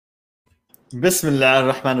Bismillah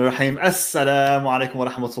ar-Rahman ar-Rahim. Assalamu alaikum wa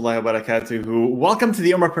rahmatullahi wa barakatuhu. Welcome to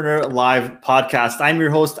the Umarpreneur Live podcast. I'm your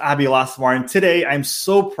host, Abi Lasmar, and today I'm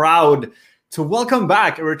so proud to welcome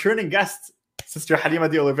back a returning guest, Sister Halima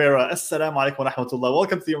de Oliveira. Assalamu alaikum wa rahmatullah.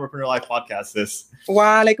 Welcome to the Umarpreneur Live podcast, sis.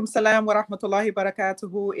 Wa alaikum salam wa rahmatullahi wa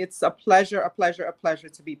barakatuhu. It's a pleasure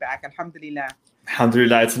to be back. Alhamdulillah.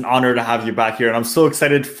 Alhamdulillah, it's an honor to have you back here. And I'm so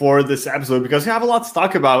excited for this episode because we have a lot to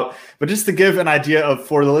talk about. But just to give an idea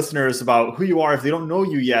for the listeners about who you are, if they don't know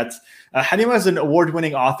you yet, Halima is an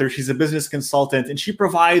award-winning author. She's a business consultant, and she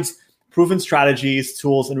provides proven strategies,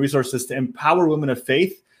 tools, and resources to empower women of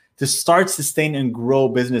faith to start, sustain, and grow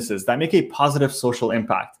businesses that make a positive social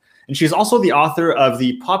impact. And she's also the author of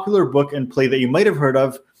the popular book and play that you might have heard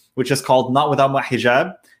of, which is called Not Without My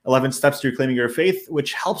Hijab, 11 Steps to Reclaiming Your Faith,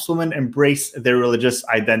 which helps women embrace their religious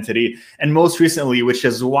identity. And most recently, which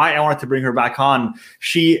is why I wanted to bring her back on,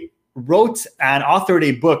 she wrote and authored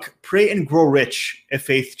a book, Pray and Grow Rich, A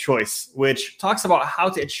Faith Choice, which talks about how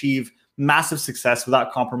to achieve massive success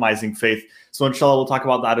without compromising faith. So inshallah, we'll talk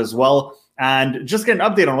about that as well. And just get an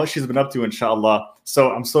update on what she's been up to, inshallah. So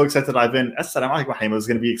I'm so excied that I've been. Assalamu alaikum, Halima. It's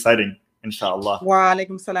going to be exciting. Inshallah. Wa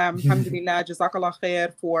alaikum salam. Alhamdulillah. Jazakallah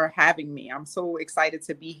khair for having me. I'm so excited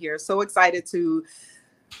to be here. So excited to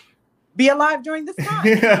be alive during this time.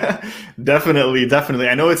 Yeah, definitely.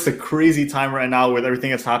 I know it's a crazy time right now with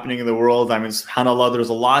everything that's happening in the world. I mean, subhanAllah, there's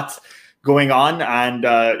a lot going on. And,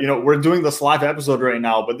 we're doing this live episode right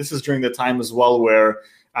now, but this is during the time as well where,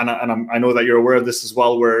 I know that you're aware of this as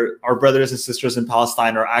well, where our brothers and sisters in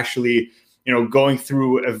Palestine are actually going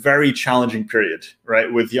through a very challenging period,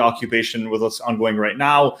 right? With the occupation, with what's ongoing right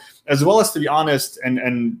now, as well as, to be honest,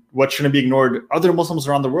 and what shouldn't be ignored, other Muslims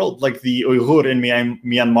around the world, like the Uyghur in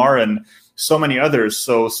Myanmar and so many others.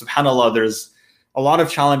 So subhanAllah, there's a lot of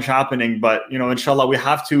challenge happening, but, inshallah, we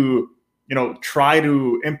have to, try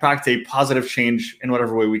to impact a positive change in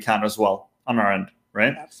whatever way we can as well on our end,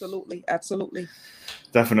 right? Absolutely.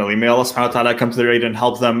 Definitely. May Allah subhanahu wa ta'ala come to their aid and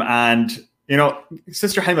help them. And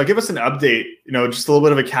Sister Halima, give us an update, just a little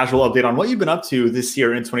bit of a casual update on what you've been up to this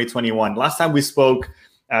year in 2021. Last time we spoke,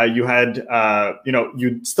 you had,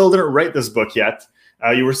 you still didn't write this book yet.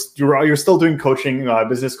 You're still doing coaching,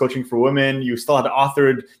 business coaching for women. You still had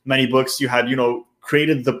authored many books. You had,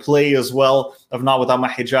 created the play as well of Not Without My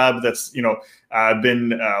Hijab that's,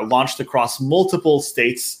 been launched across multiple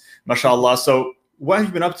states, mashallah. So what have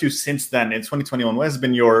you been up to since then in 2021? What has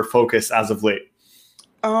been your focus as of late?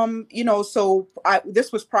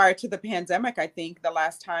 This was prior to the pandemic, I think, the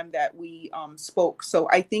last time that we spoke. So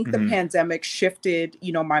I think the pandemic shifted,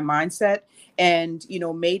 my mindset and,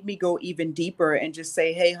 made me go even deeper and just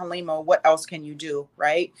say, hey, Halima, what else can you do?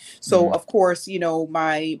 Right. So, of course,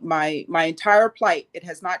 my entire plight, it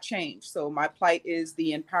has not changed. So my plight is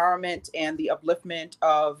the empowerment and the upliftment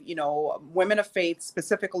of, women of faith,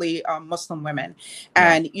 specifically Muslim women,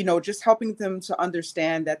 and, just helping them to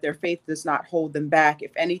understand that their faith does not hold them back.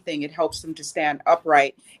 If anything, it helps them to stand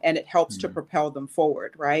upright and it helps to propel them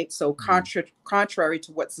forward. Right. So contrary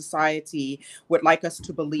to what society would like us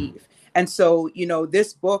to believe. And so,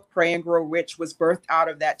 this book, Pray and Grow Rich, was birthed out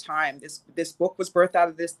of that time. This book was birthed out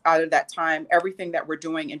of that time. Everything that we're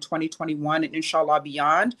doing in 2021 and inshallah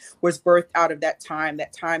beyond was birthed out of that time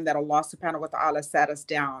that Allah subhanahu wa ta'ala sat us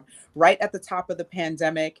down right at the top of the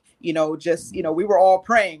pandemic. We were all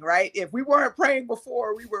praying, right? If we weren't praying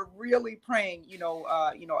before, we were really praying,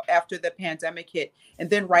 after the pandemic hit. And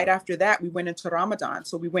then right after that, we went into Ramadan.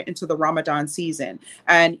 So we went into the Ramadan season.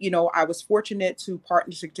 And, I was fortunate to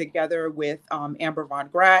partner together with Amber Von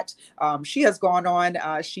Gratt. She has gone on.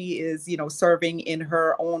 She is, serving in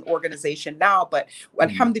her own organization now. But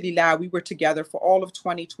alhamdulillah, we were together for all of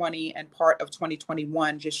 2020 and part of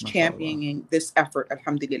 2021, just championing this effort,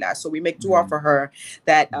 alhamdulillah. So we make dua for her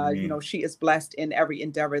that, she is blessed in every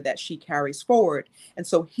endeavor that she carries forward. And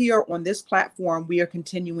so here on this platform, we are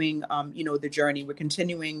continuing, the journey. We're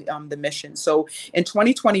continuing the mission. So in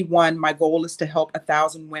 2021, my goal is to help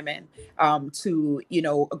 1,000 women to,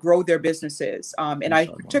 grow their businesses. And I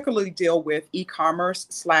particularly deal with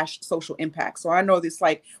e-commerce/social impact. So I know this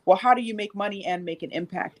well, how do you make money and make an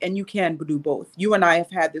impact? And you can do both. You and I have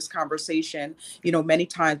had this conversation, many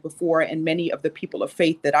times before, and many of the people of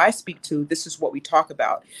faith that I speak to, this is what we talk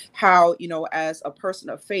about. How, as a person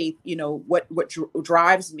of faith, what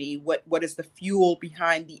drives me, what is the fuel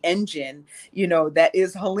behind the engine, that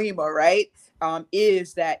is Halima, right?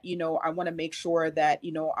 is that, I want to make sure that,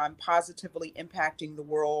 I'm positively impacting the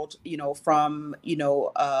world, from,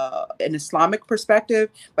 an Islamic perspective,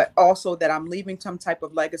 but also that I'm leaving some type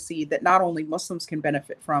of legacy that not only Muslims can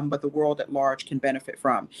benefit from, but the world at large can benefit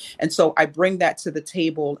from. And so I bring that to the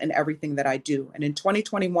table in everything that I do. And in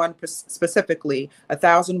 2021, specifically,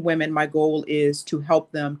 1,000 women, my goal is to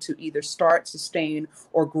help them to either start, sustain,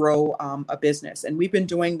 or grow a business. And we've been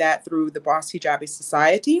doing that through the Boss Hijabi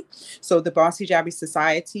Society. So the Boss Hijabi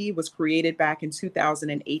Society was created back in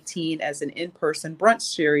 2018 as an in-person brunch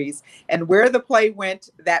series. And where the play went,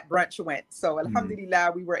 that brunch went. So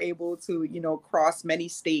alhamdulillah, we were able to, cross many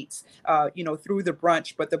states, through the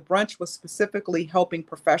brunch. But the brunch was specifically helping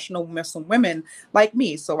professional Muslim women like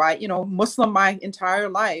me. So I, Muslim my entire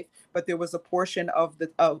life, but there was a portion of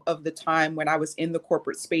the time when I was in the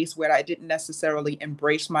corporate space where I didn't necessarily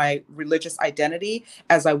embrace my religious identity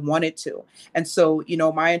as I wanted to. And so,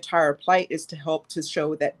 my entire plight is to help to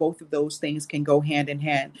show that both of those things can go hand in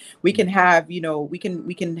hand. We can have, we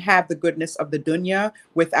can have the goodness of the dunya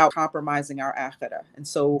without compromising our akhirah. And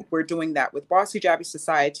so we're doing that with Boss Hijabi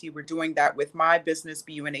Society. We're doing that with my business,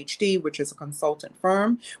 BUNHD, which is a consultant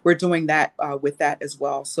firm. We're doing that with that as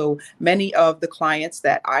well. So many of the clients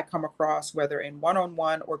that I come across, whether in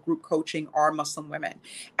one-on-one or group coaching, are Muslim women.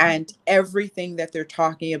 And everything that they're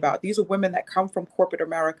talking about, these are women that come from corporate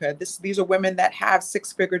America. These are women that have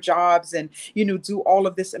six-figure jobs and, do all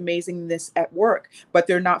of this amazingness at work, but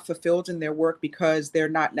they're not fulfilled in their work because they're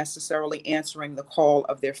not necessarily answering the call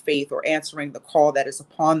of their faith or answering the call that is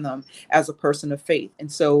upon them as a person of faith.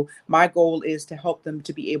 And so my goal is to help them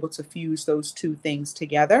to be able to fuse those two things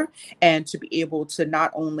together and to be able to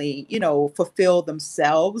not only, fulfill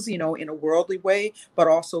themselves, in a worldly way, but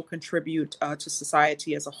also contribute to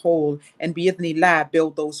society as a whole and bi'idhnillah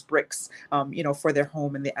build those bricks, for their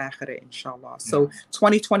home in the akhirah, inshallah. So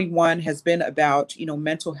 2021 has been about,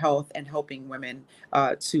 mental health and helping women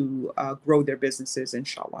to grow their businesses,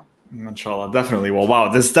 inshallah. Inshallah, definitely. Well, wow,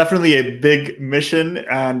 this is definitely a big mission,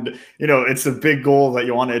 and it's a big goal that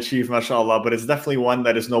you want to achieve, mashallah. But it's definitely one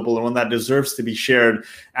that is noble and one that deserves to be shared.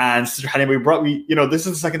 And Sister Hanima, this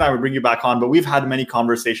is the second time we bring you back on, but we've had many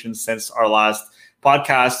conversations since our last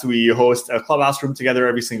podcast. We host a clubhouse room together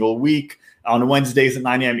every single week on Wednesdays at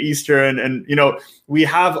 9 a.m. Eastern. And, we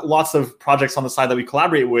have lots of projects on the side that we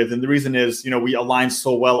collaborate with. And the reason is, we align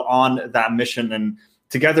so well on that mission and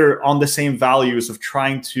together on the same values of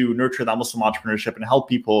trying to nurture that Muslim entrepreneurship and help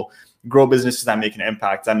people grow businesses that make an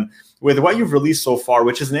impact. And with what you've released so far,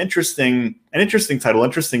 which is an interesting title,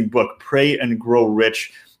 interesting book, Pray and Grow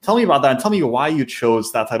Rich. Tell me about that and tell me why you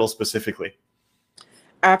chose that title specifically.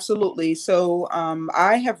 Absolutely. So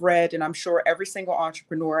I have read, and I'm sure every single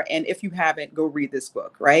entrepreneur, and if you haven't, go read this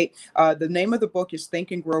book, right? The name of the book is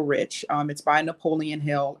Think and Grow Rich. It's by Napoleon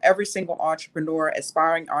Hill. Every single entrepreneur,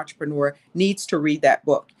 aspiring entrepreneur, needs to read that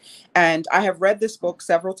book. And I have read this book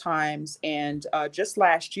several times. And just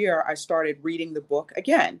last year, I started reading the book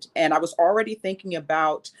again. And I was already thinking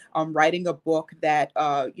about writing a book that,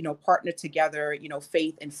 partnered together,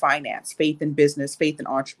 faith and finance, faith and business, faith and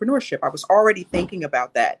entrepreneurship. I was already thinking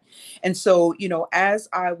about that. And so, as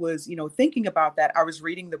I was, thinking about that, I was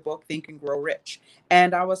reading the book, Think and Grow Rich.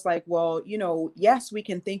 And I was like, well, yes, we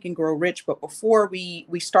can think and grow rich, but before we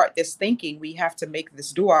start this thinking, we have to make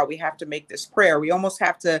this dua, we have to make this prayer. We almost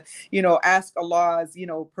have to, ask Allah's,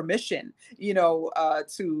 permission,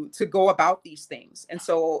 to go about these things. And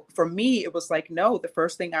so for me, it was like, no, the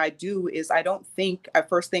first thing I do is I don't think,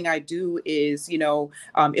 first thing I do is,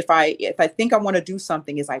 if I think I want to do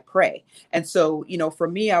something is I pray. And so, for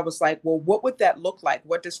me, I was like, well, what would that look like?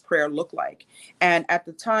 What does prayer look like? And at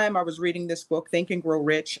the time I was reading this book, Think and Grow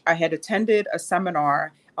Rich, I had attended a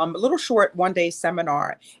seminar, a little short one-day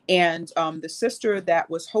seminar. And the sister that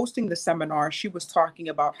was hosting the seminar, she was talking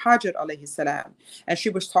about Hajar alayhi salam. And she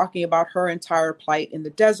was talking about her entire plight in the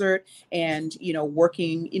desert and,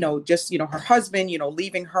 working, just, her husband,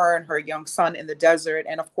 leaving her and her young son in the desert.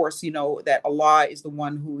 And of course, that Allah is the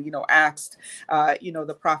one who, asked,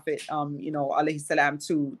 the Prophet, alayhi salam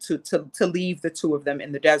to leave the two of them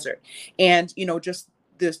in the desert. And,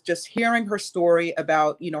 just hearing her story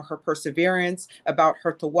about, her perseverance, about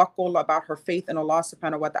her tawakkul, about her faith in Allah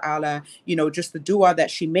subhanahu wa ta'ala, just the dua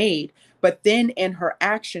that she made. But then in her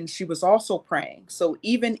action, she was also praying. So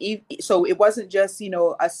so it wasn't just,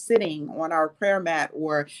 us sitting on our prayer mat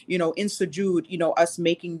or, in sujood, us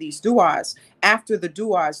making these du'as. After the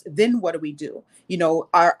du'as, then what do we do?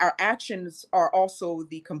 Our actions are also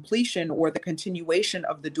the completion or the continuation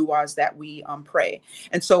of the du'as that we pray.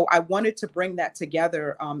 And so I wanted to bring that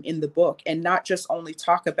together in the book, and not just only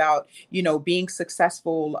talk about, being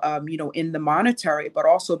successful, in the monetary, but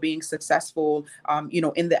also being successful,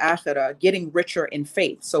 in the akhirah, getting richer in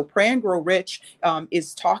faith. So Pray and Grow Rich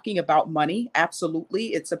is talking about money. Absolutely.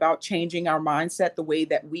 It's about changing our mindset, the way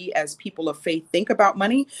that we as people of faith think about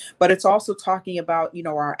money, but it's also talking about,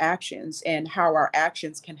 our actions and how our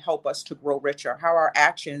actions can help us to grow richer, how our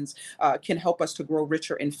actions can help us to grow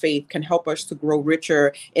richer in faith, can help us to grow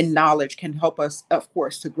richer in knowledge, can help us, of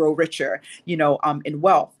course, to grow richer, in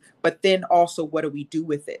wealth. But then also, what do we do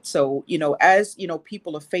with it? So, as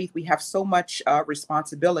people of faith, we have so much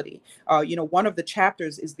responsibility. One of the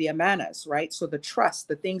chapters is the amanas, right? So the trust,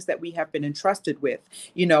 the things that we have been entrusted with,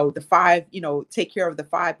 the five, take care of the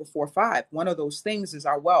five before five. One of those things is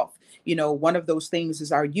our wealth. One of those things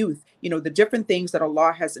is our youth. The different things that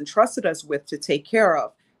Allah has entrusted us with to take care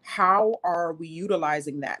of. How are we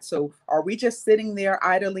utilizing that? So are we just sitting there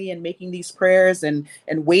idly and making these prayers and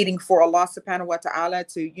waiting for Allah subhanahu wa ta'ala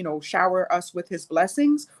to, shower us with his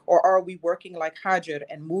blessings? Or are we working like Hajar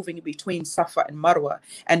and moving between Safa and Marwa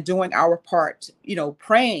and doing our part,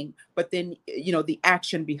 praying, but then, the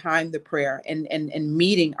action behind the prayer and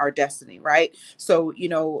meeting our destiny, right? So,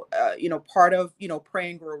 part of, Pray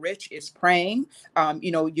and Grow Rich is praying.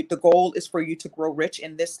 The goal is for you to grow rich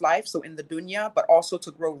in this life, so in the dunya, but also to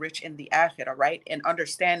grow rich in the akhirah, right? And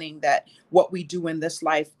understanding that what we do in this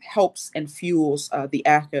life helps and fuels the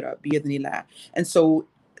akhirah, bi'idhnillah. And so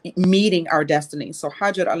meeting our destiny. So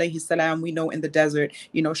Hajar alayhi salam, we know in the desert,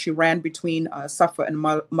 she ran between Safa and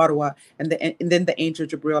Marwa, and then the angel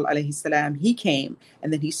Jibril alayhi salam, he came,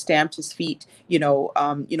 and then he stamped his feet,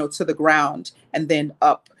 to the ground, and then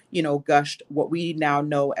up, gushed what we now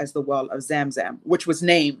know as the well of Zamzam, which was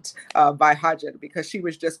named by Hajar because she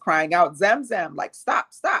was just crying out, Zamzam, like, stop,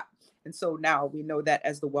 stop. And so now we know that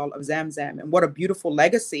as the well of Zamzam. And what a beautiful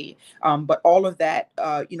legacy. But all of that,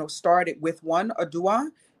 started with a dua,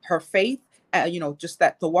 her faith, just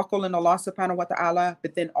that tawakkul in Allah subhanahu wa ta'ala,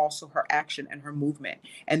 but then also her action and her movement.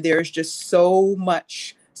 And there's just so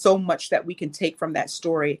much that we can take from that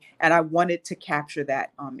story. And I wanted to capture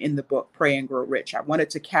that in the book, Pray and Grow Rich. I wanted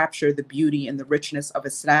to capture the beauty and the richness of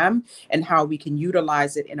Islam and how we can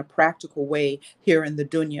utilize it in a practical way here in the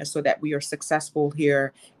dunya, so that we are successful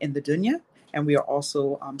here in the dunya, and we are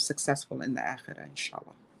also successful in the akhirah,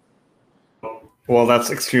 inshallah. Well, that's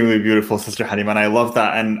extremely beautiful, Sister Halima, and I love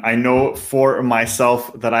that. And I know for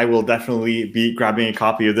myself that I will definitely be grabbing a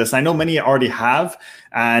copy of this. I know many already have,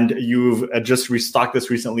 and you've just restocked this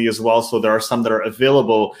recently as well. So there are some that are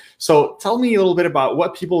available. So tell me a little bit about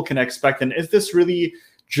what people can expect. And is this really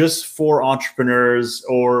just for entrepreneurs,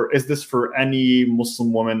 or is this for any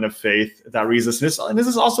Muslim woman of faith that reads this? And this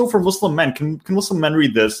is also for Muslim men. Can Muslim men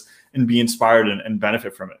read this and be inspired and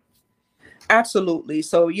benefit from it? Absolutely.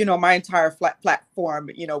 So, my entire platform,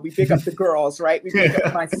 we big up the girls, right? We big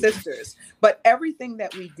up my sisters. But everything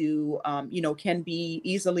that we do, can be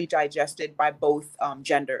easily digested by both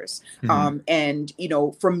genders. Mm-hmm. And,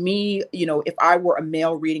 for me, if I were a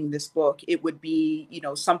male reading this book, it would be,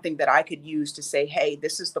 something that I could use to say, hey,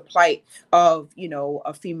 this is the plight of,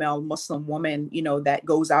 a female Muslim woman, that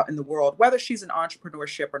goes out in the world, whether she's in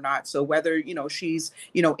entrepreneurship or not. So whether, she's,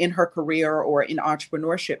 in her career or in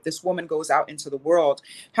entrepreneurship, this woman goes out into the world.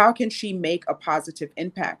 How can she make a positive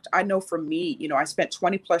impact? I know for me, I spent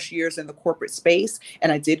 20 plus years in the corporate space,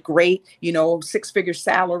 and I did great, 6-figure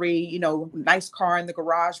salary, nice car in the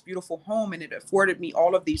garage, beautiful home, and it afforded me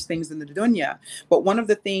all of these things in the dunya. But one of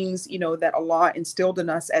the things, that Allah instilled in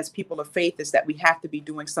us as people of faith is that we have to be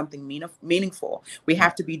doing something meaningful. We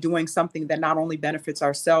have to be doing something that not only benefits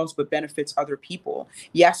ourselves, but benefits other people.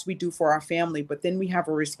 Yes, we do for our family, but then we have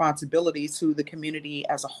a responsibility to the community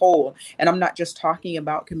as a whole. And I'm not just talking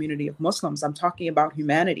about community of Muslims. I'm talking about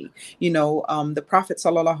humanity. The Prophet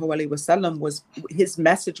sallallahu alaihi wasallam his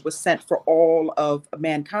message was sent for all of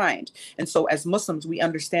mankind. And so as Muslims, we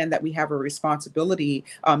understand that we have a responsibility,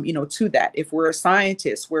 to that. If we're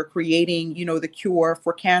scientists, we're creating, the cure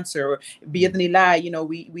for cancer. Bi'idhnillah,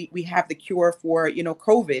 we have the cure for,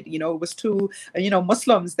 COVID. It was two,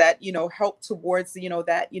 Muslims that, helped towards,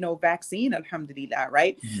 that, vaccine, alhamdulillah,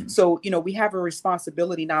 right? Mm-hmm. So, we have a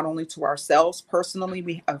responsibility not only to ourselves personally.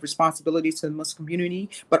 We have responsibilities to the Muslim community,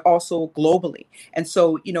 but also globally. And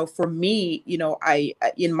so, for me,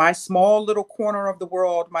 in my small little corner of the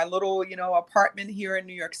world, my little, apartment here in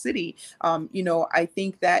New York City, I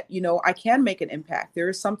think that, I can make an impact. There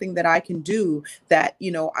is something that I can do that,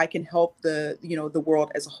 I can help the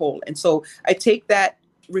world as a whole. And so I take that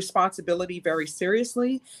responsibility very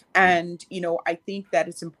seriously. And, I think that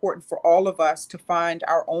it's important for all of us to find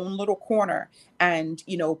our own little corner and,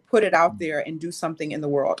 put it out there and do something in the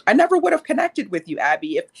world. I never would have connected with you,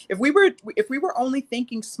 Abby, if we were only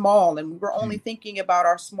thinking small and we were only thinking about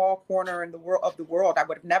our small corner in the world. I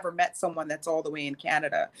would have never met someone that's all the way in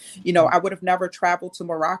Canada. I would have never traveled to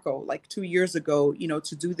Morocco like 2 years ago,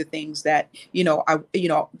 to do the things that,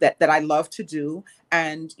 that I love to do.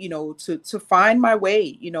 And, to find my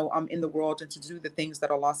way, in the world, and to do the things that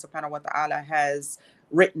Allah subhanahu wa ta'ala has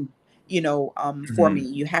written, for me.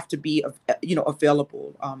 You have to be,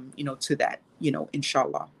 available, to that,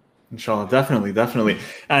 inshallah. Inshallah, definitely.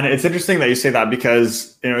 And it's interesting that you say that,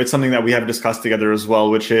 because, it's something that we have discussed together as well,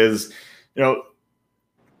 which is,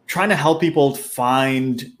 trying to help people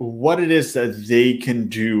find what it is that they can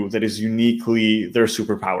do that is uniquely their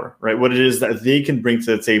superpower, right? What it is that they can bring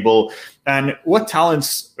to the table, and what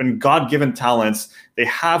talents and God-given talents they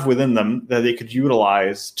have within them that they could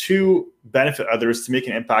utilize to benefit others, to make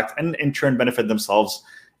an impact, and in turn benefit themselves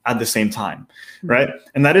at the same time, right?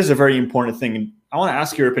 And that is a very important thing. And I want to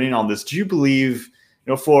ask your opinion on this. Do you believe,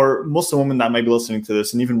 for Muslim women that might be listening to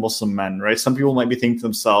this, and even Muslim men, right? Some people might be thinking to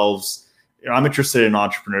themselves, I'm interested in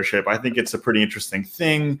entrepreneurship. I think it's a pretty interesting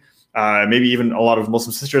thing. Maybe even a lot of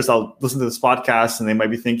Muslim sisters, I'll listen to this podcast and they might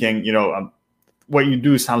be thinking, what you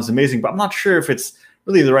do sounds amazing, but I'm not sure if it's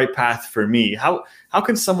really the right path for me. How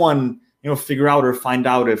can someone, figure out or find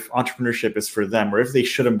out if entrepreneurship is for them, or if they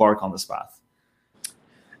should embark on this path?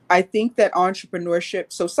 I think that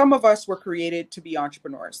entrepreneurship, so some of us were created to be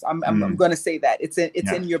entrepreneurs. I'm going to say that it's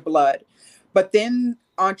in your blood, but then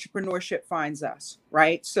entrepreneurship finds us,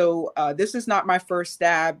 right? So this is not my first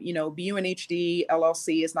stab. BUNHD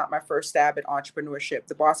LLC is not my first stab at entrepreneurship.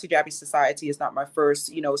 The Boss Hijabi Society is not my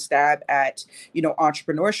first, stab at,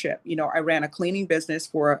 entrepreneurship. I ran a cleaning business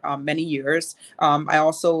for many years. I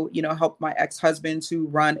also, helped my ex-husband to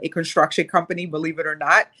run a construction company, believe it or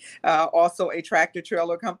not. Also a tractor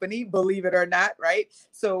trailer company, believe it or not, right?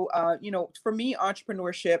 So, for me,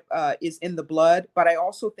 entrepreneurship is in the blood, but I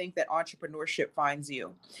also think that entrepreneurship finds you.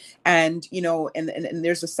 And, and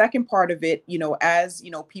there's a second part of it, as,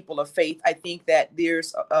 people of faith, I think that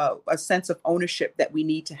there's a sense of ownership that we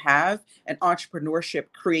need to have, and entrepreneurship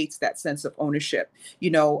creates that sense of ownership.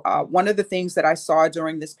 One of the things that I saw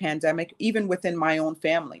during this pandemic, even within my own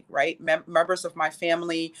family, right? Members of my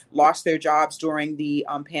family lost their jobs during the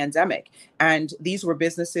pandemic. And these were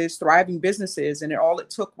businesses, thriving businesses. And all it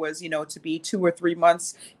took was, to be 2 or 3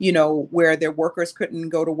 months, where their workers couldn't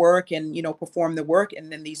go to work and, perform the work.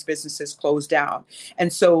 And then these businesses closed down.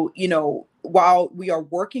 And so, while we are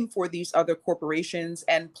working for these other corporations,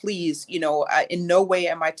 and please, in no way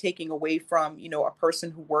am I taking away from, a person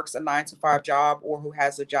who works a 9-to-5 job or who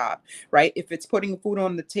has a job, right? If it's putting food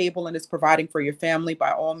on the table and it's providing for your family, by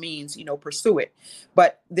all means, pursue it.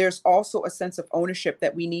 But there's also a sense of ownership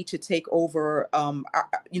that we need to take over,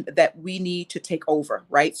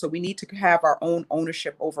 right? So we need to have our own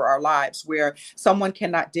ownership over our lives, where someone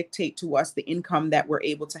cannot dictate to us the income that we're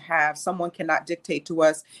able to have. Someone cannot dictate to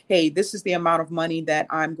us, hey, this is the amount of money that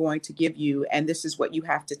I'm going to give you, and this is what you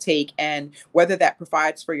have to take. And whether that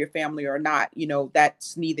provides for your family or not,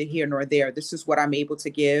 that's neither here nor there. This is what I'm able to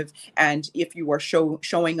give. And if you are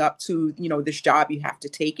showing up to, this job, you have to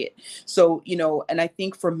take it. So, and I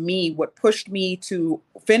think for me, what pushed me to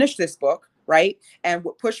finish this book, right? And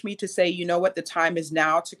what pushed me to say, the time is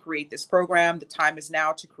now to create this program. The time is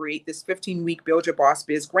now to create this 15-week Build Your Boss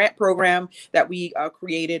Biz grant program that we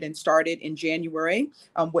created and started in January.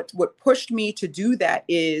 What pushed me to do that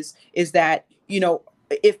is that,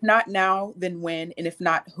 if not now, then when, and if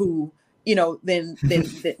not who, then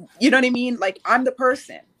you know what I mean? Like, I'm the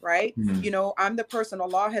person, right? Mm-hmm. I'm the person.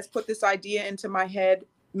 Allah has put this idea into my head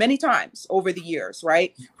many times over the years,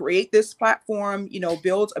 right? Create this platform,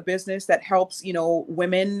 build a business that helps,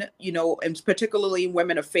 women, and particularly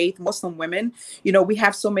women of faith, Muslim women. We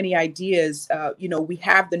have so many ideas, we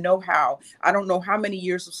have the know-how. I don't know how many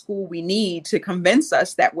years of school we need to convince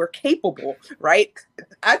us that we're capable, right?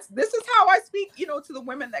 This is how I speak, to the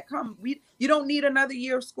women that come. You don't need another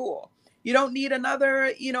year of school. You don't need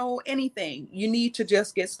another, anything. You need to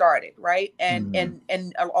just get started, right? And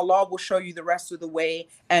Allah will show you the rest of the way,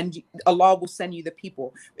 and Allah will send you the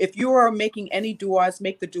people. If you are making any du'as,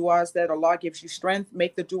 make the du'as that Allah gives you strength.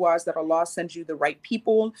 Make the du'as that Allah sends you the right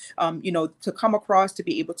people, to come across, to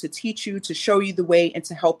be able to teach you, to show you the way, and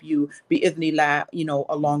to help you bi'idhnillah,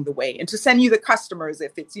 along the way, and to send you the customers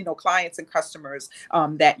if it's, clients and customers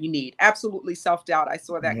that you need. Absolutely self-doubt. I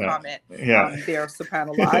saw that comment there,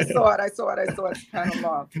 subhanAllah. I saw it,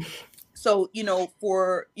 subhanAllah. So,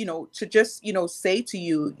 to just, say to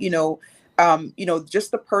you,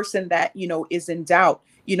 just the person that, is in doubt,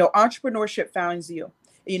 entrepreneurship finds you.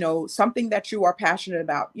 Something that you are passionate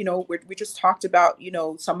about. We just talked about,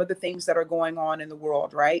 some of the things that are going on in the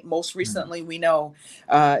world, right? Most recently, we know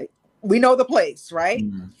the place, right?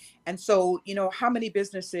 And so, how many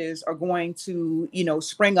businesses are going to,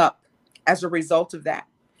 spring up as a result of that?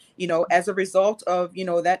 As a result of,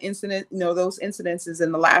 that incident, those incidences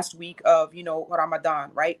in the last week of,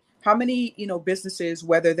 Ramadan, right? How many, businesses,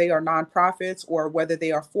 whether they are nonprofits or whether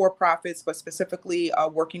they are for-profits, but specifically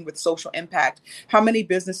working with social impact, how many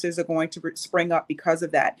businesses are going to spring up because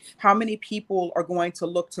of that? How many people are going to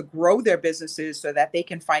look to grow their businesses so that they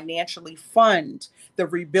can financially fund the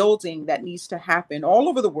rebuilding that needs to happen all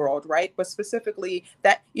over the world, right? But specifically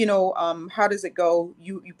that, how does it go?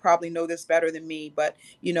 You probably know this better than me, but,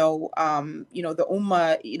 the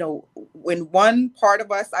ummah, when one part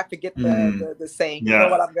of us, I forget the saying, you know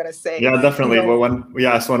what I'm going to say. Yeah, definitely.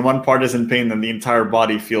 So when one part is in pain, then the entire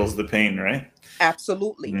body feels the pain, right?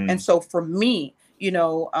 Absolutely. And so for me,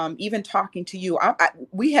 even talking to you,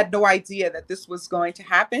 we had no idea that this was going to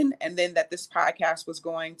happen, and then that this podcast was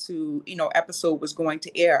going to, episode was going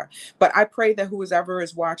to air. But I pray that whoever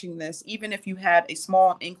is watching this, even if you had a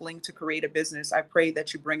small inkling to create a business, I pray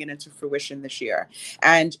that you bring it into fruition this year.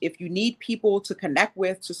 And if you need people to connect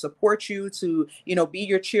with, to support you, to, be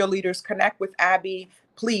your cheerleaders, connect with Abby.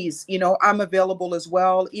 Please, I'm available as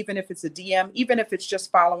well, even if it's a DM, even if it's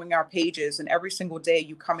just following our pages, and every single day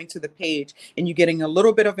you coming to the page and you're getting a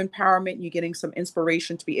little bit of empowerment, you're getting some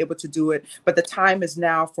inspiration to be able to do it. But the time is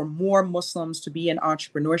now for more Muslims to be in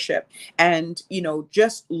entrepreneurship, and,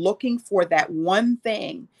 just looking for that one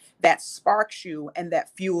thing that sparks you and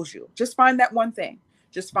that fuels you. Just find that one thing.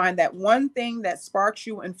 Just find that one thing that sparks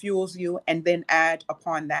you and fuels you, and then add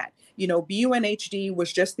upon that. BUNHD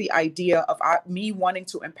was just the idea of me wanting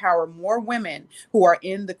to empower more women who are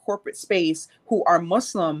in the corporate space, who are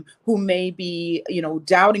Muslim, who may be,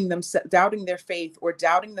 doubting their faith, or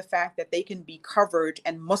doubting the fact that they can be covered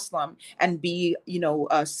and Muslim and be,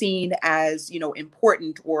 seen as,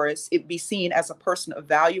 important, or it be seen as a person of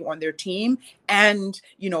value on their team, and,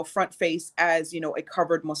 front face as, a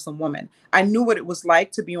covered Muslim woman. I knew what it was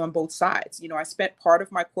like to be on both sides. I spent part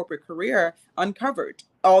of my corporate career uncovered,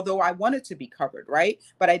 although I wanted to be covered, right?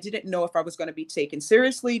 But I didn't know if I was going to be taken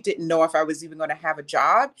seriously, didn't know if I was even going to have a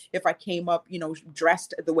job, if I came up,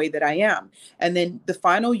 dressed the way that I am. And then the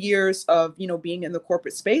final years of, being in the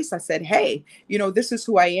corporate space, I said, hey, this is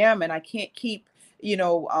who I am, and I can't keep,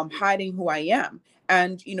 hiding who I am.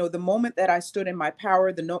 And, the moment that I stood in my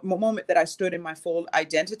power, the moment that I stood in my full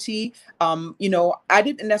identity, I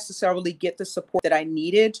didn't necessarily get the support that I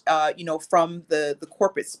needed, from the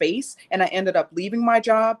corporate space. And I ended up leaving my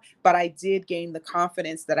job, but I did gain the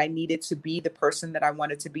confidence that I needed to be the person that I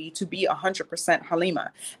wanted to be 100%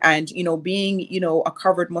 Halima. And, being, a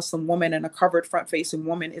covered Muslim woman and a covered front-facing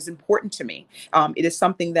woman is important to me. It is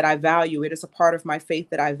something that I value. It is a part of my faith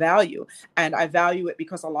that I value. And I value it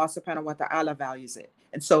because Allah subhanahu wa ta'ala values it.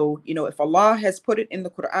 And so, if Allah has put it in the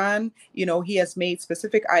Quran, he has made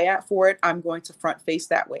specific ayat for it, I'm going to front face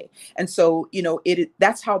that way. And so,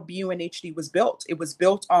 that's how BUNHD was built. It was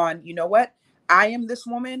built on, what? I am this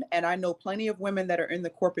woman, and I know plenty of women that are in the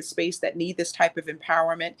corporate space that need this type of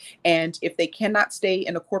empowerment. And if they cannot stay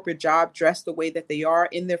in a corporate job dressed the way that they are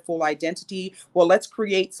in their full identity, well, let's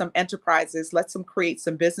create some enterprises. Let's create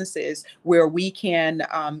some businesses where we can,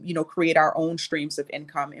 create our own streams of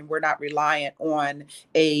income, and we're not reliant on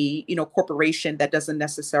a, corporation that doesn't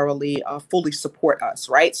necessarily fully support us,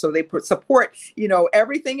 right? So they support,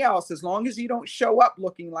 everything else. As long as you don't show up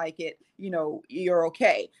looking like it, you're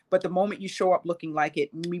okay. But the moment you show up looking like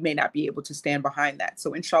it, we may not be able to stand behind that.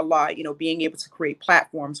 So inshallah, being able to create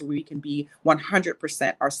platforms where we can be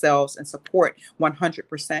 100% ourselves and support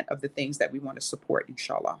 100% of the things that we want to support,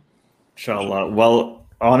 inshallah. Inshallah. Well,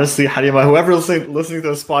 honestly, Halima, whoever listening to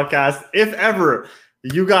this podcast, if ever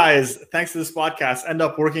you guys, thanks to this podcast, end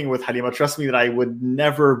up working with Halima, trust me that I would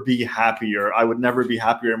never be happier. I would never be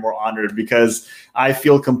happier and more honored, because I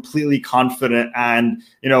feel completely confident, and,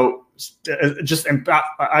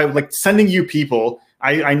 I like sending you people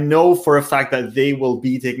I know for a fact that they will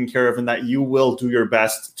be taken care of and that you will do your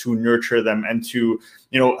best to nurture them and to,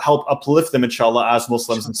 help uplift them, inshallah, as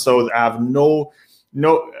Muslims. And so I have no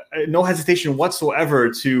hesitation whatsoever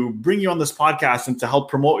to bring you on this podcast and to help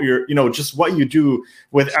promote your, just what you do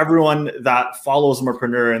with everyone that follows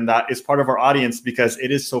Umarpreneur and that is part of our audience, because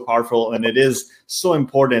it is so powerful and it is so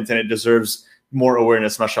important and it deserves more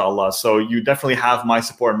awareness, mashallah. So you definitely have my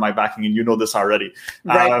support and my backing, and you know this already.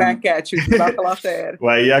 Right back at you.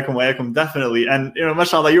 Definitely. And,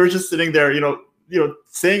 mashallah, you were just sitting there,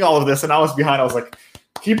 saying all of this, and I was behind. I was like,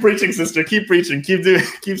 keep preaching, sister, keep preaching, keep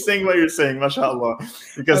saying what you're saying, mashallah,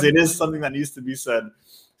 because it is something that needs to be said.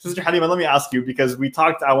 Sister Halima, let me ask you, because we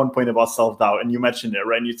talked at one point about self-doubt, and you mentioned it,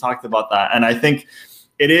 right? And you talked about that. And I think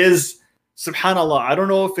it is, subhanallah, I don't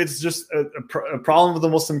know if it's just a problem with the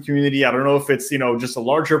Muslim community. I don't know if it's, just a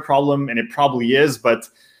larger problem, and it probably is. But,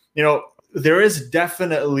 there is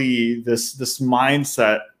definitely this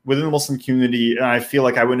mindset within the Muslim community. And I feel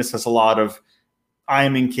like I witness this a lot of, I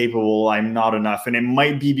am incapable, I'm not enough. And it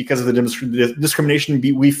might be because of the discrimination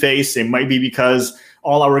we face. It might be because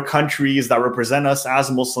all our countries that represent us as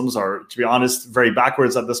Muslims are, to be honest, very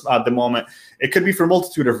backwards at the moment. It could be for a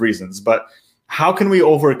multitude of reasons. But how can we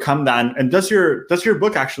overcome that? And does your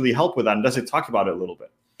book actually help with that? And does it talk about it a little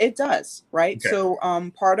bit? It does, right? Okay.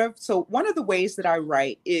 So one of the ways that I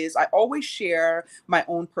write is I always share my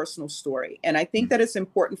own personal story. And I think that it's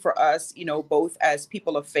important for us, both as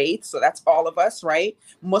people of faith, so that's all of us, right?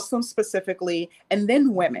 Muslims specifically, and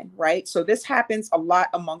then women, right? So this happens a lot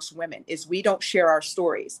amongst women, is we don't share our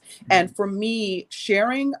stories. And for me,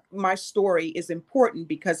 sharing my story is important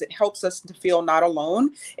because it helps us to feel not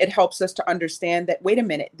alone. It helps us to understand that, wait a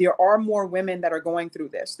minute, there are more women that are going through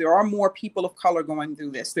this. There are more people of color going through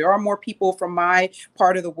this. There are more people from my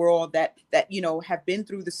part of the world that have been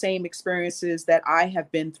through the same experiences that I have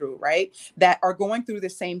been through, right? That are going through the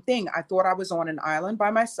same thing. I thought I was on an island by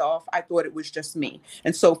myself. I thought it was just me.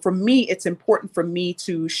 And so for me, it's important for me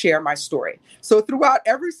to share my story. So throughout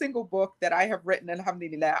every single book that I have written,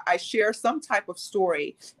 alhamdulillah, I share some type of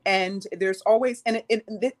story. And there's always, and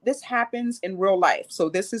this happens in real life. So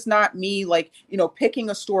this is not me picking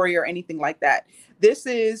a story or anything like that. This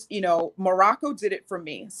is, Morocco did it for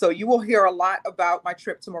me. So you will hear a lot about my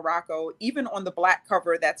trip to Morocco, even on the black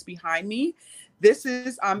cover that's behind me. This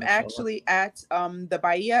is, I'm actually at the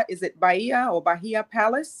Bahia, is it Bahia or Bahia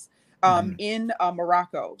Palace in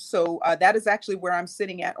Morocco. So that is actually where I'm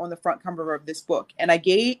sitting at on the front cover of this book. And I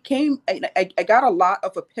got a lot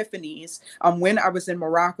of epiphanies when I was in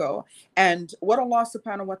Morocco. And what Allah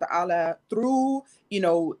subhanahu wa ta'ala, through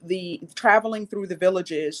the traveling through the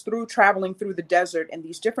villages, through traveling through the desert and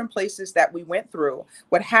these different places that we went through,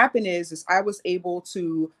 what happened is I was able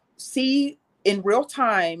to see in real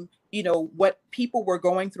time, what people were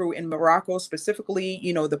going through in Morocco, specifically,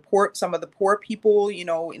 some of the poor people,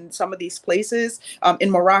 in some of these places in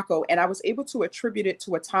Morocco. And I was able to attribute it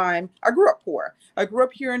to a time I grew up poor. I grew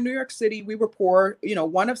up here in New York City. We were poor,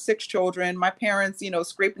 one of 6 children. My parents,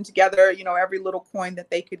 scraping together, every little coin that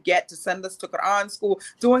they could get to send us to Quran school,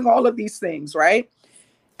 doing all of these things, right?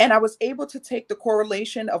 And I was able to take the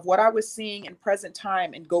correlation of what I was seeing in present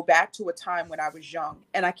time and go back to a time when I was young.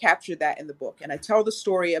 And I captured that in the book. And I tell the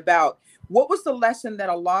story about what was the lesson that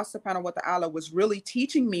Allah subhanahu wa ta'ala was really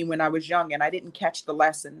teaching me when I was young. And I didn't catch the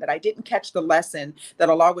lesson, that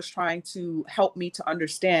Allah was trying to help me to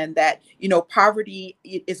understand that, poverty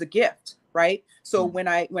is a gift. Right. So when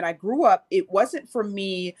I grew up, it wasn't for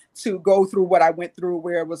me to go through what I went through,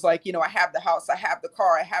 where it was like, I have the house, I have the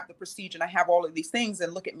car, I have the prestige, and I have all of these things,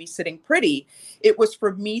 and look at me sitting pretty. It was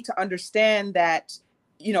for me to understand that,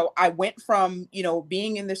 I went from,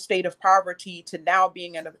 being in this state of poverty to now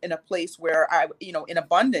being in a place where I, in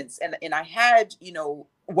abundance, and I had,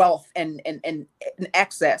 wealth and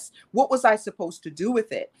excess. What was I supposed to do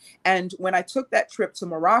with it? And when I took that trip to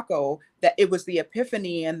Morocco, that it was the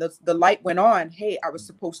epiphany and the light went on. Hey, I was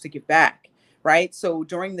supposed to give back. Right. So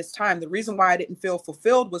during this time, the reason why I didn't feel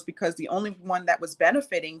fulfilled was because the only one that was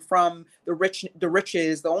benefiting from the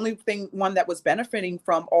riches, the only one that was benefiting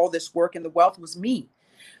from all this work and the wealth was me.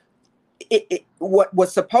 What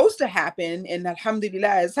was supposed to happen, and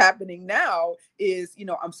alhamdulillah is happening now, is,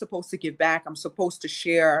 I'm supposed to give back. I'm supposed to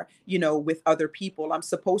share, with other people. I'm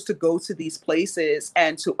supposed to go to these places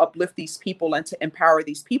and to uplift these people and to empower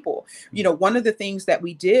these people. One of the things that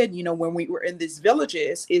we did, when we were in these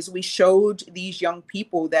villages, is we showed these young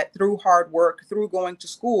people that through hard work, through going to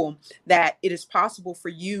school, that it is possible for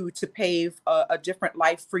you to pave a different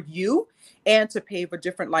life for you and to pave a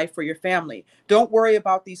different life for your family. Don't worry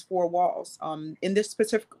about these 4 walls. In this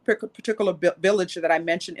particular village that I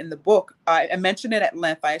mentioned in the book, I mentioned mention it at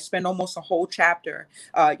length. I spend almost a whole chapter,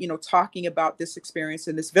 talking about this experience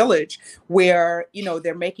in this village where,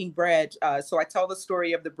 they're making bread. So I tell the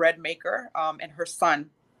story of the bread maker and her son.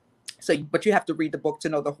 So, but you have to read the book to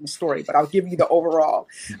know the whole story, but I'll give you the overall,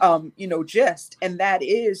 gist. And that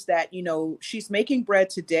is that, she's making bread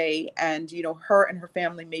today and, her and her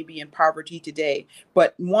family may be in poverty today,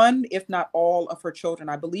 but one, if not all of her children,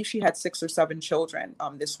 I believe she had 6 or 7 children,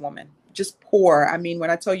 this woman, just poor. I mean, when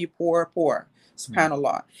I tell you poor,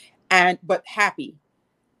 subhanAllah, but happy.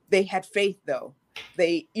 They had faith though.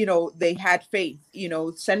 They had faith,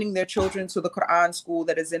 sending their children to the Quran school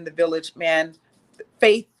that is in the village, man,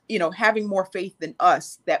 faith, having more faith than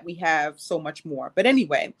us, that we have so much more. But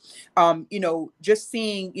anyway, just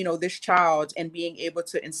seeing, this child and being able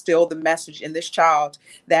to instill the message in this child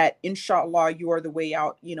that inshallah, you are the way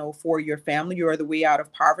out, for your family, you are the way out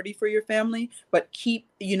of poverty for your family, but keep,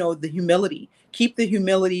 the humility. Keep the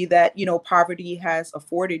humility that, poverty has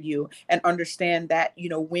afforded you, and understand that,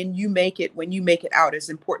 when you make it out, it's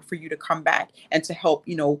important for you to come back and to help,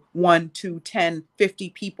 1, 2, 10, 50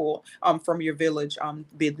 people from your village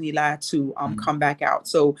to come back out.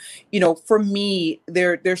 So, for me,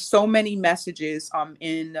 there's so many messages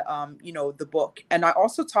in, the book. And I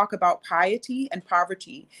also talk about piety and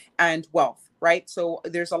poverty and wealth. Right. So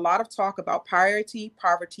there's a lot of talk about piety,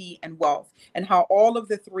 poverty, and wealth, and how all of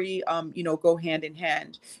the three, go hand in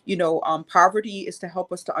hand. Poverty is to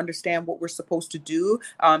help us to understand what we're supposed to do,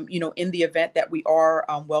 in the event that we are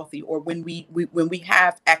wealthy, or when we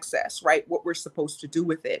have excess, right, what we're supposed to do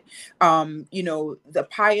with it. The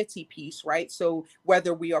piety piece, right? So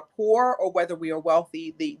whether we are poor or whether we are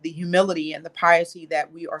wealthy, the humility and the piety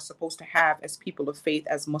that we are supposed to have as people of faith,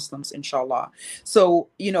 as Muslims, inshallah. So,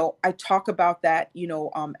 I talk about that,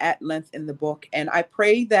 at length in the book. And I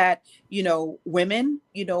pray that, women,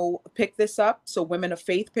 pick this up. So women of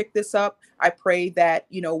faith pick this up. I pray that,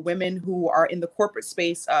 women who are in the corporate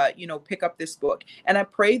space, pick up this book. And I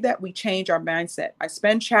pray that we change our mindset. I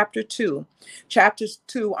spend chapter 2. Chapters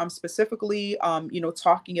 2, I'm specifically,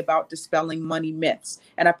 talking about dispelling money myths.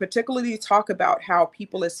 And I particularly talk about how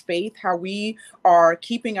people as faith, how we are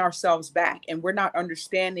keeping ourselves back and we're not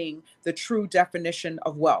understanding the true definition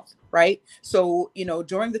of wealth. Right. So,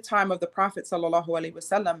 during the time of the Prophet sallallahu alaihi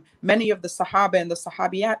wasallam, many of the Sahaba and the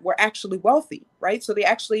Sahabiyat were actually wealthy. Right. So they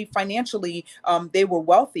actually financially, they were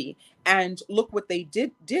wealthy. And look what they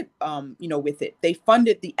did, with it. They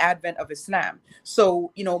funded the advent of Islam.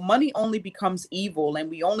 So, money only becomes evil, and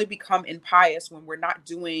we only become impious when we're not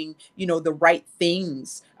doing, the right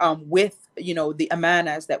things with, the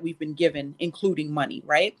amanas that we've been given, including money.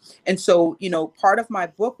 Right. And so, part of my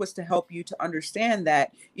book was to help you to understand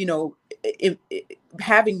that,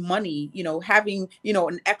 having money, having,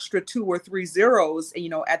 an extra 2 or 3 zeros,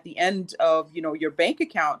 at the end of, your bank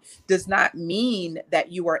account does not mean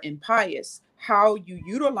that you are impious. How you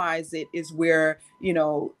utilize it is where,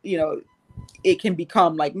 it can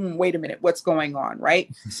become like, wait a minute, what's going on? Right.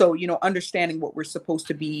 So, understanding what we're supposed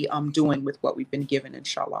to be doing with what we've been given,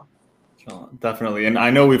 inshallah. Definitely. And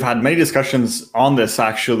I know we've had many discussions on this,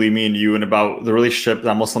 actually, me and you, and about the relationship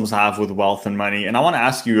that Muslims have with wealth and money. And I want to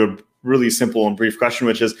ask you a really simple and brief question,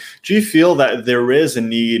 which is, do you feel that there is a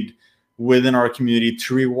need within our community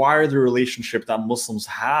to rewire the relationship that Muslims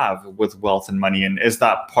have with wealth and money? And is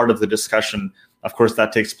that part of the discussion, of course,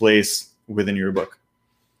 that takes place within your book?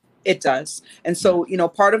 It does. And so,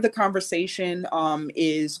 part of the conversation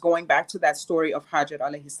is going back to that story of Hajar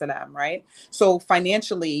alayhi salam, right? So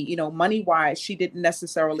financially, money wise, she didn't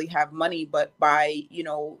necessarily have money, but by,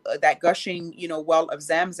 that gushing, well of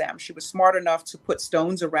Zamzam, she was smart enough to put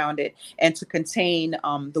stones around it and to contain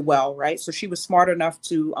the well, right? So she was smart enough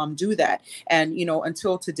to do that. And,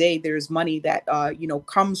 until today, there's money that,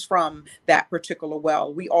 comes from that particular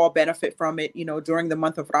well. We all benefit from it, during the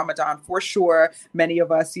month of Ramadan, for sure. Many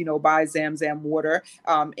of us, buy Zamzam water.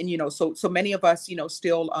 And, so many of us,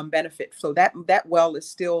 still benefit. So that well is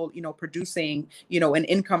still, producing, an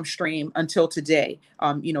income stream until today,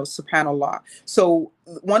 subhanAllah. So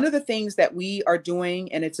one of the things that we are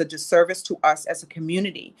doing, and it's a disservice to us as a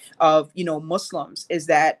community of, Muslims, is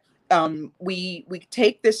that we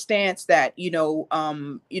take this stance that, we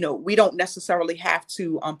don't necessarily have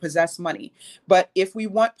to possess money. But if we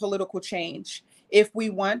want political change, if we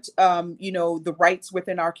want, the rights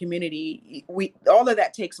within our community, all of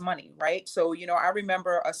that takes money, right? So, I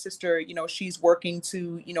remember a sister, she's working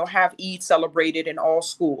to, have Eid celebrated in all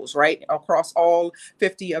schools, right? Across all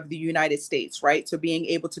 50 of the United States, right? So being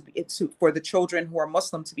able to for the children who are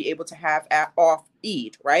Muslim to be able to have off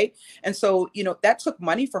Eid, right? And so, that took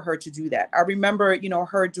money for her to do that. I remember,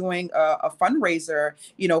 her doing a fundraiser,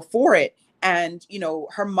 for it. And,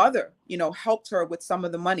 her mother, helped her with some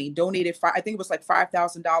of the money, donated, I think it was like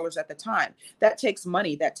 $5,000 at the time. That takes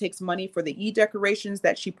money. That takes money for the decorations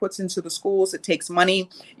that she puts into the schools. It takes money,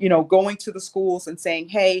 going to the schools and saying,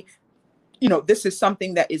 hey, this is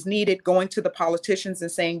something that is needed, going to the politicians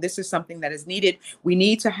and saying, this is something that is needed. We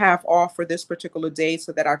need to have off for this particular day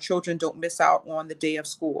so that our children don't miss out on the day of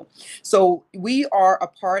school. So we are a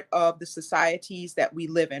part of the societies that we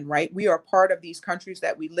live in, right? We are part of these countries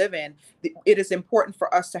that we live in. It is important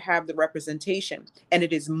for us to have the representation, and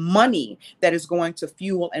it is money that is going to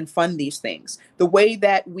fuel and fund these things the way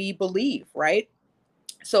that we believe, right?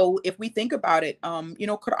 So if we think about it,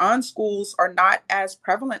 Quran schools are not as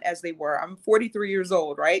prevalent as they were. I'm 43 years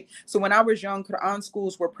old, right? So when I was young, Quran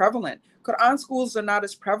schools were prevalent. Quran schools are not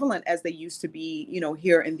as prevalent as they used to be,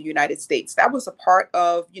 here in the United States. That was a part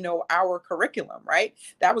of, our curriculum, right?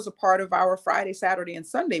 That was a part of our Friday, Saturday, and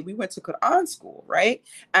Sunday. We went to Quran school, right?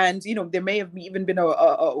 And, there may have even been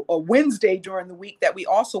a Wednesday during the week that we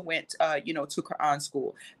also went, to Quran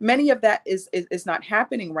school. Many of that is not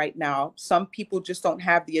happening right now. Some people just don't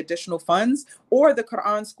have the additional funds, or the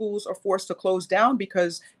Quran schools are forced to close down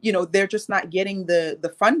because, they're just not getting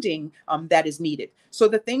the funding that is needed. So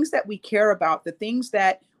the things that we care about, the things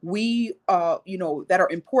that we, that are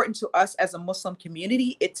important to us as a Muslim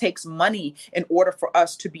community, it takes money in order for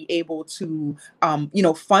us to be able to,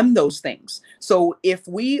 fund those things. So if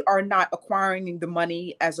we are not acquiring the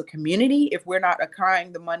money as a community, if we're not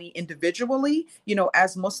acquiring the money individually,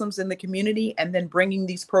 as Muslims in the community, and then bringing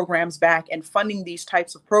these programs back and funding these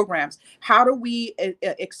types of programs, how do we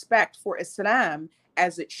expect for Islam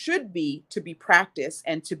as it should be to be practiced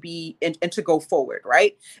and to be and to go forward,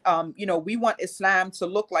 right? We want Islam to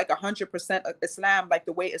look like 100% of Islam, like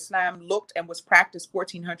the way Islam looked and was practiced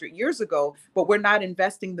 1400 years ago, but we're not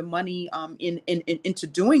investing the money into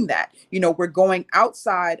doing that. We're going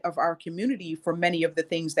outside of our community for many of the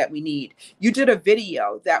things that we need. You did a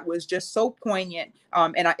video that was just so poignant,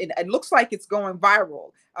 and it looks like it's going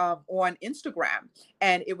viral on Instagram.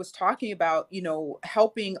 And it was talking about,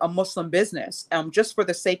 helping a Muslim business just for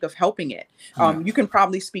the sake of helping it. You can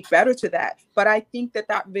probably speak better to that. But I think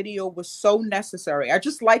that video was so necessary. I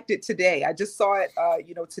just liked it today. I just saw it,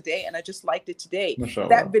 today, and I just liked it today. Mashallah.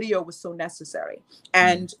 That video was so necessary.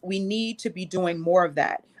 And we need to be doing more of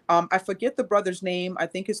that. I forget the brother's name. I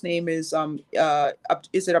think his name is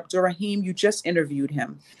it Abdurrahim? You just interviewed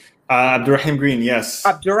him. Abdurrahim Green, yes.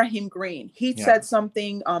 Abdurrahim Green. He said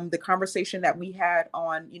something, the conversation that we had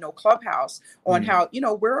on, Clubhouse on how,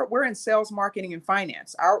 we're in sales, marketing, and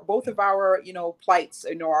finance. Both of our, plights,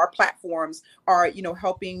 our platforms are,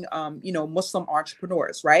 helping, Muslim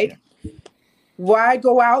entrepreneurs, right? Yeah. Why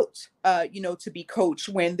go out, to be coached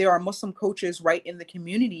when there are Muslim coaches right in the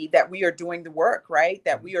community that we are doing the work, right?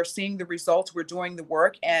 That we are seeing the results, we're doing the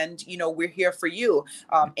work, and, we're here for you.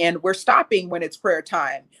 And we're stopping when it's prayer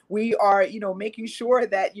time. We are, making sure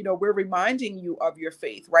that, we're reminding you of your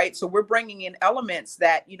faith, right? So we're bringing in elements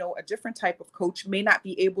that, a different type of coach may not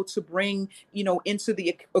be able to bring, into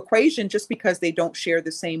the equation just because they don't share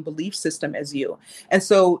the same belief system as you. And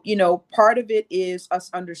so, part of it is us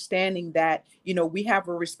understanding that, we have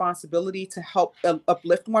a responsibility to help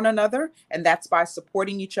uplift one another, and that's by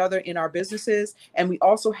supporting each other in our businesses. And we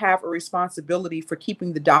also have a responsibility for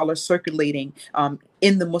keeping the dollar circulating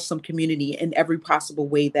in the Muslim community in every possible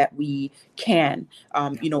way that we can,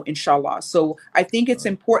 inshallah. So I think it's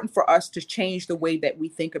important for us to change the way that we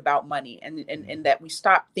think about money, and that we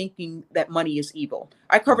stop thinking that money is evil.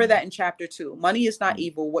 I cover that in chapter 2. Money is not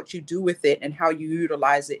evil. What you do with it and how you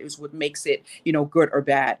utilize it is what makes it, good or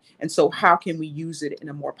bad. And so how can we use it in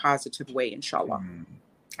a more positive way, inshallah?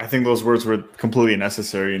 I think those words were completely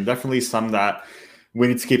necessary, and definitely some that we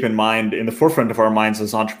need to keep in mind, in the forefront of our minds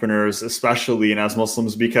as entrepreneurs, especially and as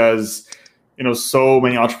Muslims, because, so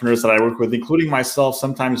many entrepreneurs that I work with, including myself,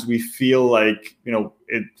 sometimes we feel like,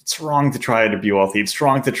 it's wrong to try to be wealthy. It's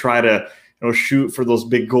wrong to try to, shoot for those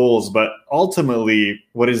big goals. But ultimately,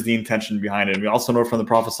 what is the intention behind it? And we also know from the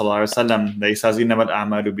Prophet ﷺ that he says, "Innamal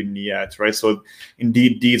a'malu binniyat," right? So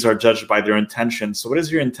indeed, deeds are judged by their intention. So what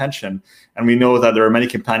is your intention? And we know that there are many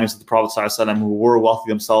companions of the Prophet ﷺ who were wealthy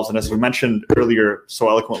themselves. And as we mentioned earlier so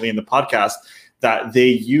eloquently in the podcast, that they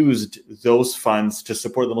used those funds to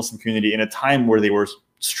support the Muslim community in a time where they were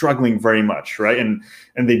struggling very much, right? And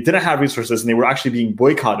they didn't have resources, and they were actually being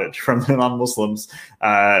boycotted from the non-Muslims,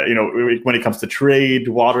 when it comes to trade,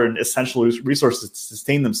 water, and essential resources to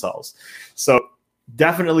sustain themselves. So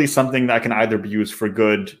definitely something that can either be used for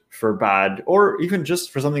good, for bad, or even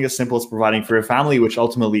just for something as simple as providing for your family, which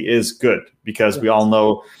ultimately is good, because we all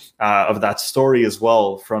know of that story as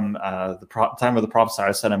well from the time of the Prophet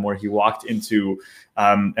ﷺ, where he walked into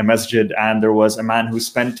a masjid and there was a man who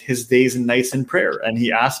spent his days and nights in prayer, and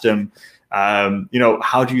he asked him,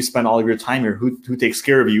 how do you spend all of your time here? Who takes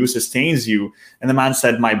care of you? Who sustains you? And the man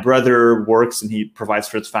said, my brother works and he provides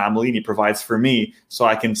for his family and he provides for me, so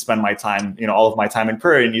I can spend my time, all of my time in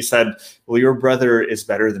prayer. And he said, well, your brother is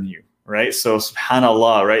better than you, right? So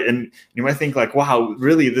subhanallah, right? And you might think like, wow,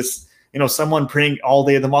 really this, someone praying all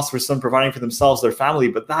day at the mosque for someone providing for themselves, their family,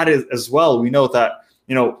 but that is as well, we know that,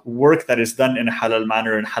 work that is done in a halal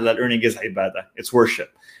manner and halal earning is ibadah, it's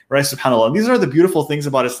worship. Right, subhanAllah. And these are the beautiful things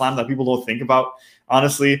about Islam that people don't think about.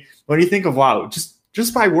 Honestly, when you think of, wow,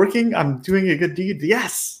 just by working, I'm doing a good deed.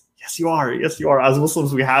 Yes, you are. Yes, you are. As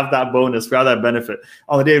Muslims, we have that bonus. We have that benefit.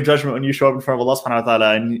 On the day of judgment, when you show up in front of Allah subhanahu wa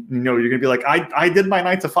ta'ala, and you're going to be like, I did my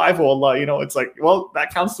 9 to 5, oh Allah. It's like, well,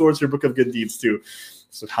 that counts towards your book of good deeds too.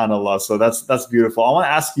 SubhanAllah. So that's beautiful. I want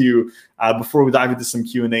to ask you, before we dive into some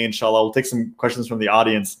Q&A, inshallah, we'll take some questions from the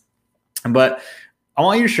audience. But I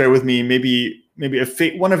want you to share with me maybe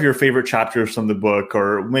one of your favorite chapters from the book,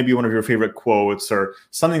 or maybe one of your favorite quotes, or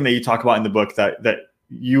something that you talk about in the book that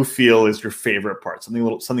you feel is your favorite part,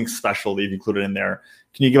 something special that you've included in there.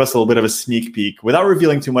 Can you give us a little bit of a sneak peek without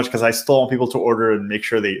revealing too much? Because I still want people to order and make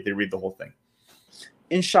sure they read the whole thing.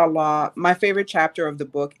 Inshallah, my favorite chapter of the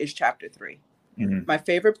book is chapter 3. Mm-hmm. My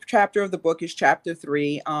favorite chapter of the book is chapter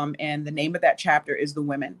 3, and the name of that chapter is The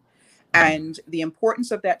Women. And the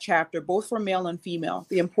importance of that chapter, both for male and female,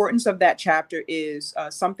 the importance of that chapter is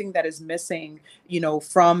something that is missing,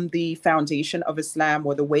 from the foundation of Islam,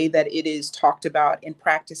 or the way that it is talked about in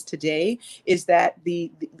practice today, is that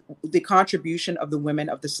the contribution of the women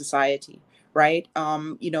of the society, right?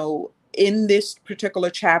 In this particular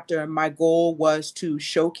chapter, my goal was to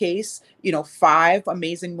showcase, 5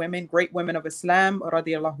 amazing women, great women of Islam,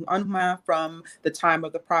 radiallahu anha, from the time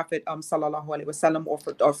of the Prophet, sallallahu alaihi wasallam,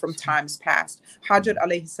 or from times past. Hajar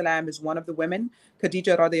alayhi salam is one of the women.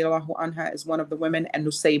 Khadija radiallahu anha is one of the women, and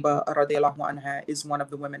Nusayba radiallahu anha is one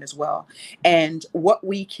of the women as well. And what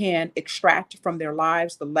we can extract from their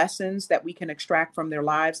lives, the lessons that we can extract from their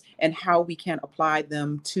lives, and how we can apply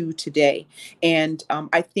them to today. And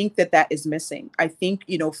I think that is missing. I think,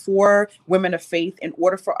 for women of faith, in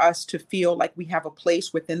order for us to feel like we have a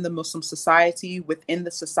place within the Muslim society, within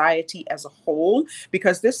the society as a whole,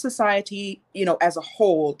 because this society, as a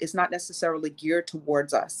whole, is not necessarily geared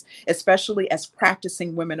towards us, especially as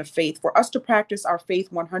practicing women of faith. For us to practice our faith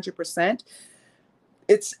 100%,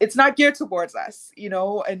 it's not geared towards us,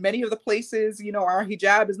 in many of the places, our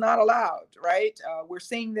hijab is not allowed, right? We're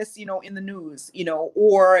seeing this, in the news,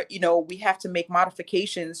 or, we have to make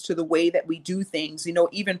modifications to the way that we do things,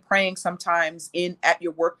 even praying sometimes at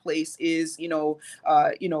your workplace is,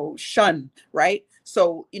 shunned, right?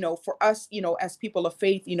 So, for us, as people of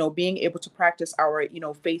faith, being able to practice our,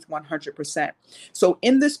 faith 100%. So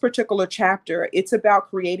in this particular chapter, it's about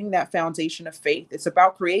creating that foundation of faith. It's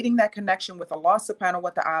about creating that connection with Allah subhanahu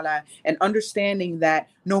wa ta'ala, and understanding that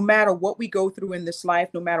no matter what we go through in this life,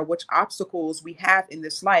 no matter which obstacles we have in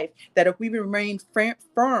this life, that if we remain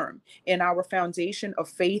firm in our foundation of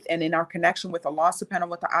faith and in our connection with Allah subhanahu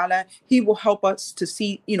wa ta'ala, He will help us to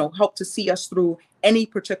see, help to see us through any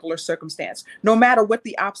particular circumstance, no matter what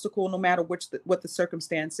the obstacle, no matter what the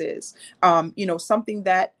circumstance is. Something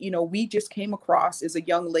that, we just came across is a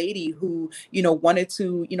young lady who, wanted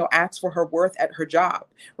to, ask for her worth at her job,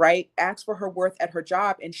 right? Ask for her worth at her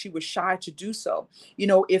job, and she was shy to do so.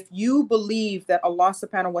 If you believe that Allah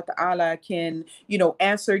subhanahu wa ta'ala can,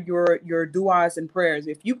 answer your du'as and prayers,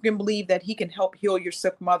 if you can believe that He can help heal your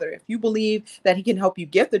sick mother, if you believe that He can help you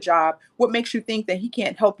get the job, what makes you think that He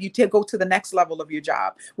can't help you to go to the next level of your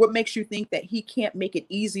job? What makes you think that He can't make it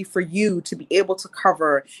easy for you to be able to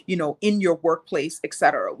cover, in your workplace,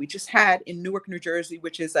 etc.? We just had in Newark, New Jersey,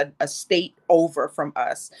 which is a state over from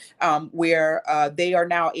us, where they are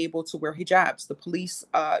now able to wear hijabs. The police,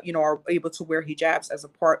 are able to wear hijabs as a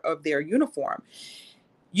part of their uniform.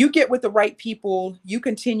 You get with the right people, you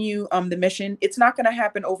continue the mission. It's not going to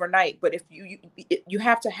happen overnight, but if you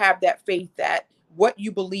have to have that faith that what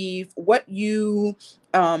you believe, what you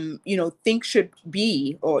think should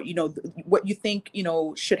be, or, what you think,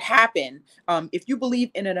 should happen. If you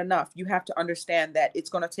believe in it enough, you have to understand that it's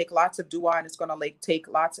going to take lots of dua, and it's going to take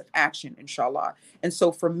lots of action, inshallah. And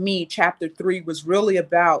so for me, chapter 3 was really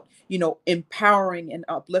about, empowering and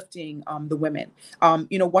uplifting the women.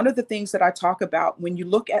 One of the things that I talk about when you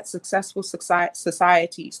look at successful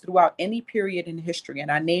societies throughout any period in history,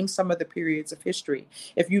 and I name some of the periods of history,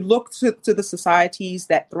 if you look to the societies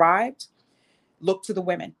that thrived, look to the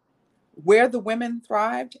women. Where the women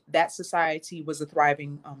thrived, that society was a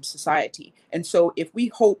thriving society. And so if we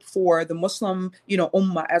hope for the Muslim,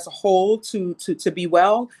 ummah as a whole to be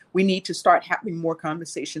well, we need to start having more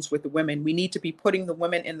conversations with the women. We need to be putting the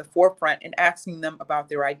women in the forefront and asking them about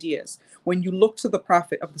their ideas. When you look to the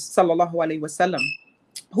Prophet of Sallallahu Alaihi Wasallam,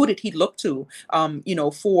 who did he look to,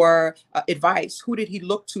 for advice? Who did he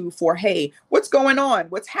look to for, hey, what's going on?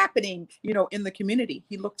 What's happening, in the community?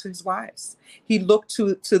 He looked to his wives. He looked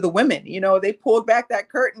to the women. They pulled back that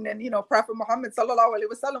curtain, and, Prophet Muhammad sallallahu alaihi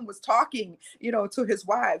wasallam was talking, to his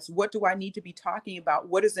wives. What do I need to be talking about?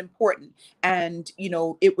 What is important? And,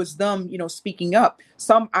 it was them, speaking up.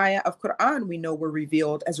 Some ayah of Quran we know were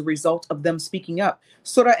revealed as a result of them speaking up.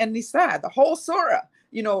 Surah An-Nisa, the whole surah,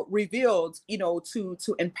 revealed,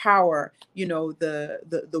 to empower,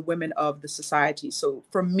 the women of the society. So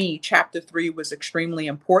for me, chapter 3 was extremely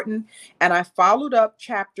important. And I followed up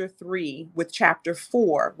chapter 3 with chapter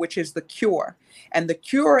 4, which is the cure. And the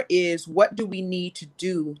cure is, what do we need to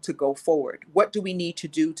do to go forward? What do we need to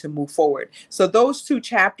do to move forward? So those 2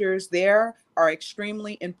 chapters there are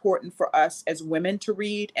extremely important for us as women to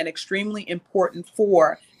read, and extremely important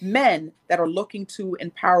for men that are looking to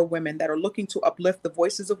empower women, that are looking to uplift the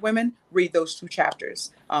voices of women. Read those 2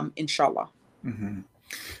 chapters, inshallah. Mm-hmm.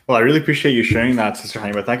 Well, I really appreciate you sharing that, Sister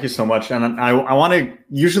Halima. Thank you so much. And I want to,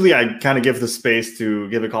 usually I kind of give the space to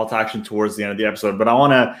give a call to action towards the end of the episode, but I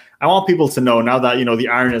want people to know now that, the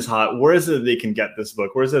iron is hot, where is it they can get this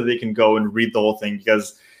book? Where is it they can go and read the whole thing?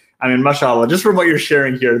 Because mashallah, just from what you're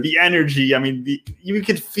sharing here, the energy, you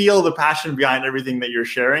could feel the passion behind everything that you're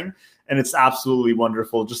sharing. And it's absolutely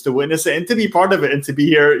wonderful just to witness it and to be part of it and to be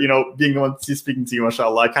here, being the one speaking to you,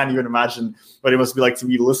 mashallah. I can't even imagine what it must be like to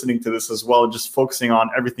be listening to this as well, just focusing on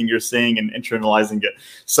everything you're saying and internalizing it.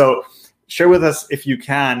 So share with us, if you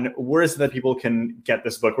can, where is it that people can get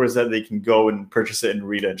this book? Where is it that they can go and purchase it and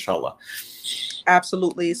read it, inshallah?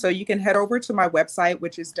 Absolutely. So you can head over to my website,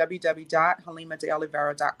 which is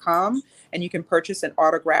www.halimadeoliveira.com, and you can purchase an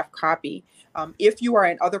autographed copy. If you are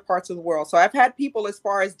in other parts of the world. So I've had people as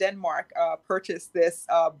far as Denmark purchase this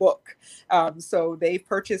book. So they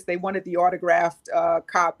wanted the autographed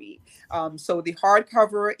copy. So the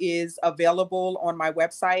hardcover is available on my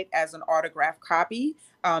website as an autographed copy.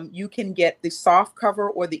 You can get the soft cover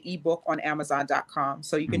or the ebook on Amazon.com.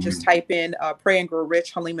 So you can just type in Pray and Grow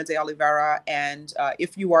Rich, Halima de Oliveira. And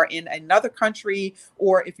if you are in another country,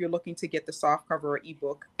 or if you're looking to get the soft cover or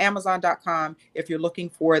ebook, Amazon.com. If you're looking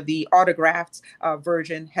for the autographed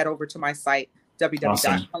version, head over to my site,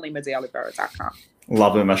 www.halimadeoliveira.com.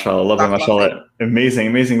 Love it, mashallah. Love it, mashallah.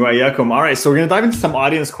 Amazing. Wa iyyakum. All right, so we're going to dive into some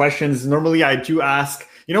audience questions. Normally, I do ask,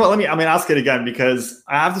 I'm going to ask it again, because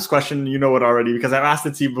I have this question, you know it already, because I've asked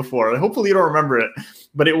it to you before. And hopefully you don't remember it.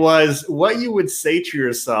 But it was what you would say to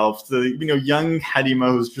yourself, the young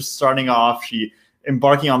Halima who's just starting off, she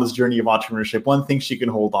embarking on this journey of entrepreneurship, one thing she can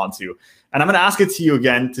hold on to. And I'm going to ask it to you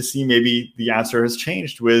again to see maybe the answer has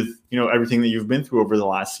changed with, everything that you've been through over the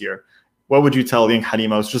last year. What would you tell young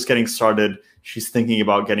Halima who's just getting started? She's thinking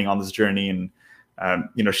about getting on this journey, and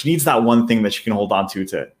she needs that one thing that she can hold on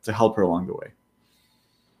to help her along the way.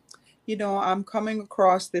 I'm coming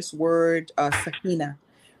across this word, sakina,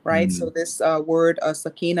 right? So this word,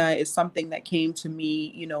 sakina, is something that came to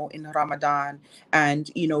me, in Ramadan. And,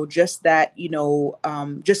 just that,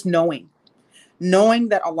 just knowing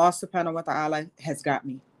that Allah subhanahu wa ta'ala has got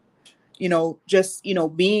me.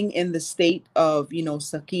 Being in the state of,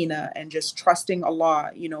 sakina, and just trusting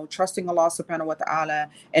Allah, trusting Allah subhanahu wa ta'ala,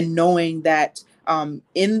 and knowing that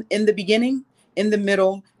in the beginning, in the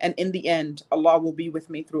middle, and in the end, Allah will be with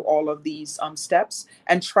me through all of these steps,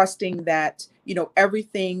 and trusting that,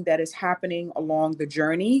 everything that is happening along the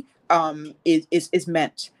journey is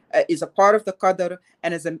meant. Is a part of the qadr,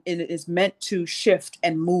 and is meant to shift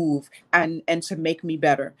and move and to make me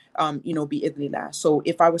better, bi-idhnillah. So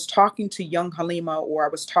if I was talking to young Halima, or I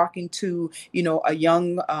was talking to, a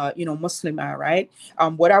young, Muslimah, right?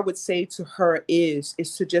 What I would say to her is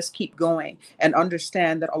to just keep going and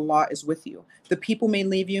understand that Allah is with you. The people may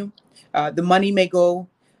leave you, the money may go,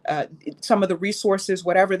 some of the resources,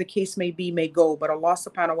 whatever the case may be, may go, but Allah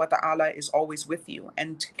subhanahu wa ta'ala is always with you,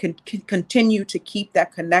 and can continue to keep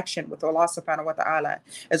that connection with Allah subhanahu wa ta'ala.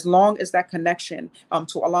 As long as that connection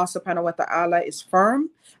to Allah subhanahu wa ta'ala is firm,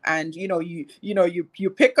 and you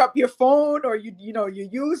pick up your phone, or you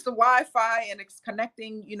use the Wi-Fi, and it's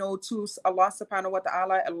connecting to Allah subhanahu wa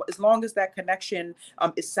ta'ala, as long as that connection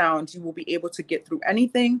is sound, you will be able to get through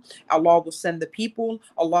anything. Allah will send the people,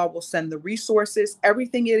 Allah will send the resources,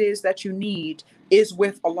 everything it is that you need is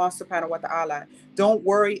with Allah subhanahu wa ta'ala. Don't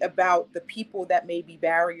worry about the people that may be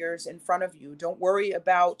barriers in front of you. Don't worry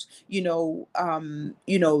about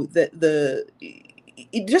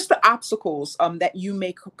just the obstacles that you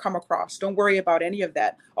may come across. Don't worry about any of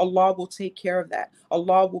that. Allah will take care of that.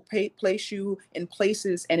 Allah will place you in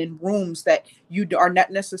places and in rooms that you are not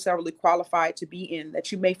necessarily qualified to be in,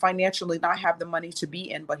 that you may financially not have the money to be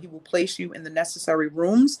in, but He will place you in the necessary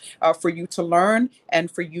rooms for you to learn and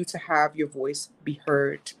for you to have your voice be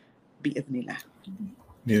heard. Bi-idhnillah.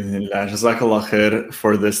 Jazakallah khair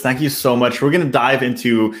for this. Thank you so much. We're going to dive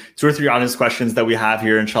into 2 or 3 audience questions that we have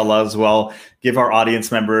here, inshallah, as well. Give our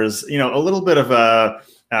audience members, a little bit of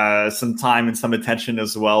some time and some attention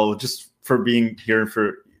as well, just for being here,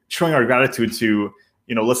 for showing our gratitude to,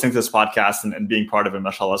 listening to this podcast and being part of it,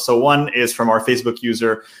 mashallah. So one is from our Facebook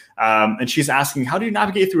user, and she's asking, how do you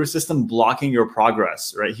navigate through a system blocking your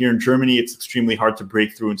progress? Right here in Germany, it's extremely hard to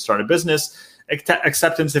break through and start a business.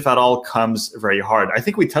 Acceptance, if at all, comes very hard. I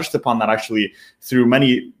think we touched upon that actually through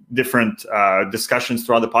many different discussions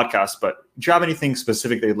throughout the podcast, but do you have anything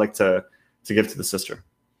specific that you'd like to give to the sister?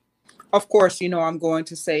 Of course, I'm going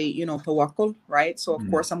to say, tawakkul, right? So of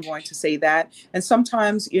course I'm going to say that. And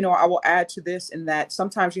sometimes, I will add to this in that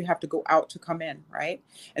sometimes you have to go out to come in, right?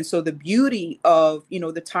 And so the beauty of,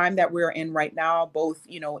 the time that we're in right now, both,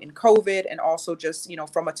 in COVID and also just,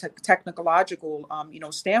 from a technological,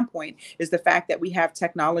 standpoint, is the fact that we have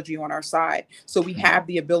technology on our side. So we have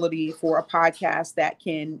the ability for a podcast that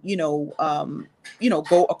can,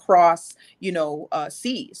 go across,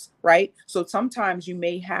 seas, right? So sometimes you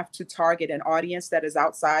may have to target an audience that is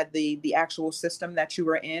outside the actual system that you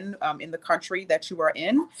are in the country that you are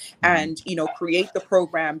in, and, create the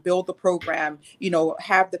program, build the program,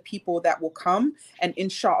 have the people that will come. And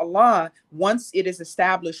inshallah, once it is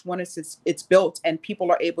established, once it's built and people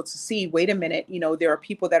are able to see, wait a minute, there are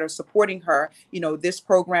people that are supporting her, this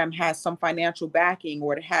program has some financial backing,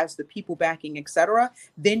 or it has the people backing, etc.,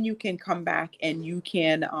 then you can come back and you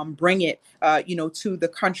can bring it, to the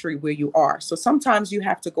country where you are. So sometimes you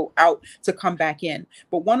have to go out to come back in.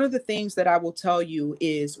 But one of the things that I will tell you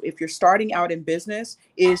is, if you're starting out in business,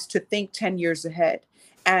 is to think 10 years ahead.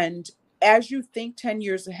 And as you think 10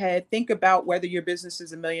 years ahead, think about whether your business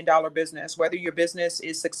is $1 million business, whether your business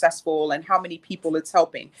is successful, and how many people it's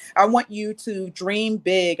helping. I want you to dream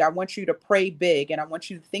big. I want you to pray big. And I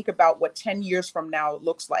want you to think about what 10 years from now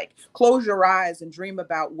looks like. Close your eyes and dream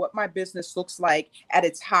about what my business looks like at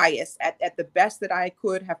its highest, at the best that I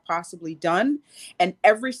could have possibly done. And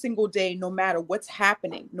every single day, no matter what's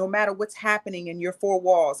happening in your 4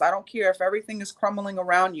 walls, I don't care if everything is crumbling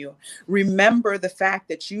around you, remember the fact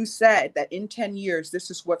that you said that in 10 years,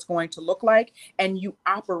 this is what's going to look like, and you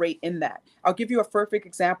operate in that. I'll give you a perfect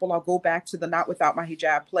example. I'll go back to the Not Without My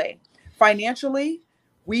Hijab play. Financially,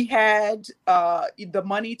 we had the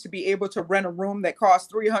money to be able to rent a room that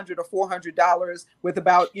cost $300 or $400 with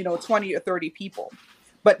about 20 or 30 people.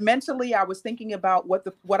 But mentally, I was thinking about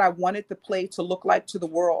what I wanted the play to look like to the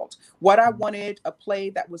world. What I wanted a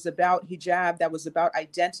play that was about hijab, that was about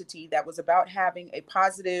identity, that was about having a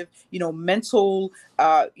positive, mental,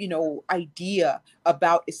 idea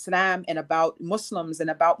about Islam and about Muslims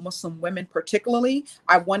and about Muslim women particularly.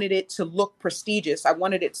 I wanted it to look prestigious. I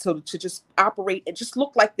wanted it to just operate and just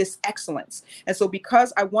look like this excellence. And so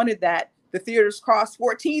because I wanted that, the theaters cost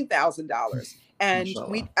 $14,000. And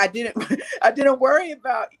I didn't worry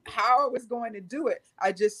about how I was going to do it.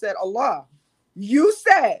 I just said, Allah, you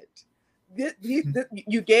said,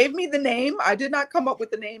 you gave me the name. I did not come up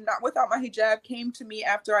with the name. Not Without My Hijab came to me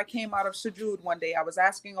after I came out of sujood one day. I was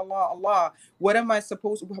asking Allah, what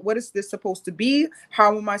is this supposed to be?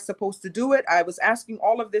 How am I supposed to do it? I was asking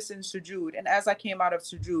all of this in sujood. And as I came out of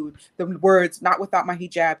sujood, the words Not Without My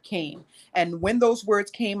Hijab came. And when those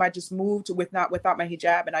words came, I just moved with Not Without My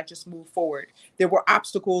Hijab, and I just moved forward. There were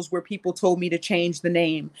obstacles where people told me to change the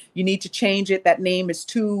name. You need to change it. That name is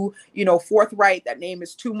too, forthright. That name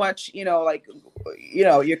is too much,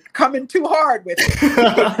 you're coming too hard with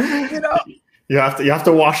it. You have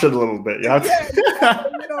to wash it a little bit.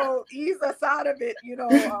 Ease us out of it,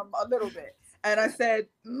 a little bit. And I said,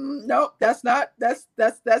 nope, that's not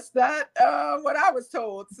what I was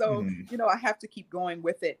told. So, I have to keep going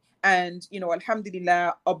with it. And,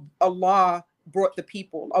 alhamdulillah, Allah brought the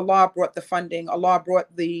people, Allah brought the funding, Allah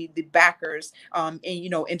brought the backers, and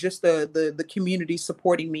and just the community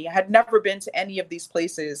supporting me. I had never been to any of these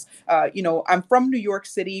places. I'm from New York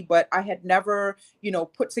City, but I had never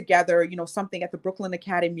put together something at the Brooklyn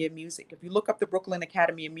Academy of Music. If you look up the Brooklyn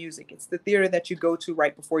Academy of Music, it's the theater that you go to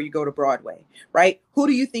right before you go to Broadway, right? Who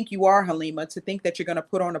do you think you are, Halima, to think that you're going to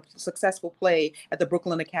put on a successful play at the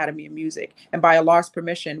Brooklyn Academy of Music? And by Allah's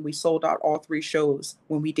permission, we sold out all 3 shows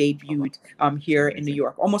when we debuted here in New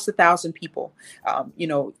York. Almost 1,000 people,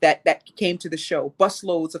 that came to the show.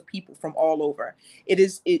 Busloads of people from all over. It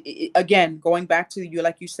is again going back to you,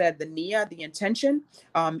 like you said, the niyyah, the intention,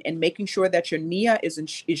 and making sure that your niyyah is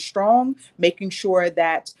strong. Making sure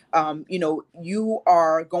that you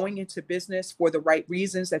are going into business for the right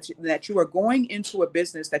reasons. That you are going into a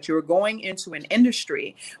business, that you are going into an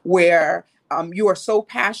industry where you are so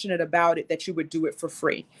passionate about it that you would do it for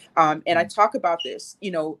free. And I talk about this,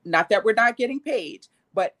 not that we're not getting paid,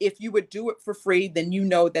 but if you would do it for free, then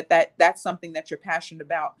that's something that you're passionate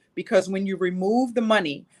about. Because when you remove the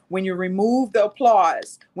money, when you remove the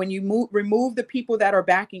applause, when you remove the people that are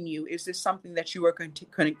backing you, is this something that you are going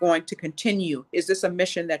to continue? Is this a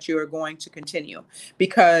mission that you are going to continue?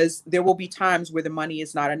 Because there will be times where the money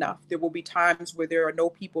is not enough. There will be times where there are no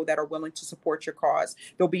people that are willing to support your cause.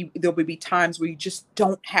 There'll be times where you just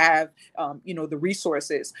don't have, the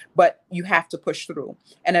resources, but you have to push through.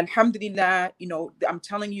 And alhamdulillah, I'm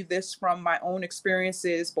telling you this from my own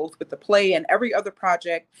experiences, both with the play and every other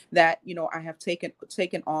project that I have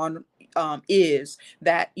taken on, is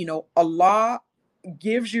that Allah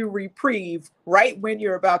gives you reprieve right when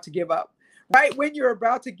you're about to give up. Right when you're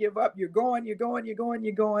about to give up, you're going,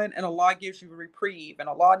 and Allah gives you a reprieve. And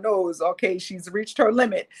Allah knows, okay, she's reached her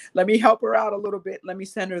limit. Let me help her out a little bit. Let me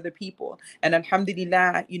send her the people. And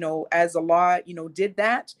alhamdulillah, as Allah, did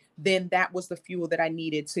that, then that was the fuel that I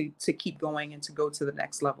needed to keep going and to go to the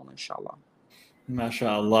next level, inshallah.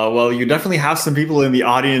 MashaAllah. Well, you definitely have some people in the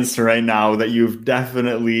audience right now that you've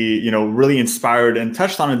definitely, really inspired and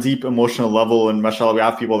touched on a deep emotional level. And mashallah, we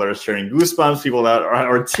have people that are sharing goosebumps, people that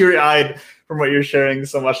are teary-eyed from what you're sharing.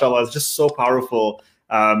 So mashallah, it's just so powerful,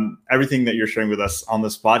 everything that you're sharing with us on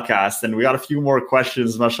this podcast. And we got a few more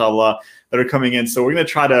questions, mashallah, that are coming in. So we're going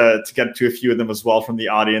to try to get to a few of them as well from the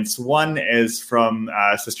audience. One is from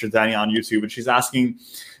Sister Dania on YouTube, and she's asking,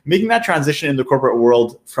 making that transition in the corporate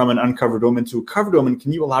world from an uncovered woman to a covered woman,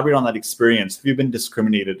 can you elaborate on that experience? Have you been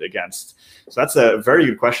discriminated against? So that's a very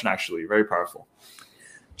good question, actually. Very powerful.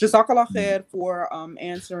 Jazakallah khair for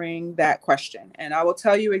answering that question. And I will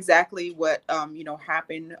tell you exactly what,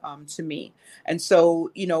 happened to me. And so,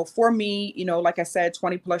 for me, like I said,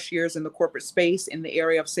 20 plus years in the corporate space in the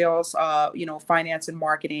area of sales, finance and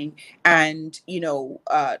marketing, and,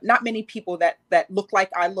 not many people that look like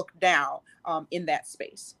I look now in that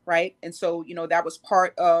space, right? And so, that was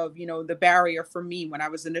part of, the barrier for me when I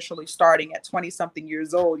was initially starting at 20 something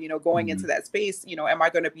years old, going into that space, am I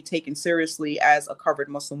going to be taken seriously as a covered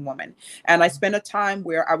Muslim woman? And I spent a time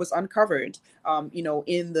where I was uncovered,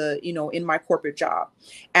 in my corporate job.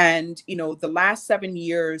 And, the last 7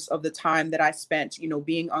 years of the time that I spent,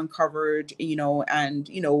 being uncovered, and,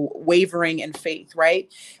 wavering in faith,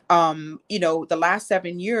 right? The last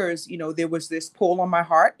 7 years, there was this pull on my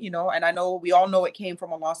heart, and I know we all know it came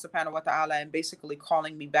from Allah subhanahu wa ta'ala and basically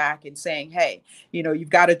calling me back and saying, hey, you've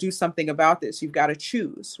got to do something about this. You've got to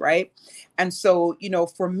choose, right? And so,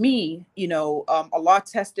 for me, Allah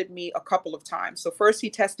tested me a couple of times. So first he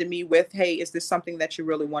tested me with, hey, is this something that you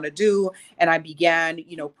really want to do? And I began,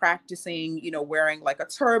 practicing, wearing like a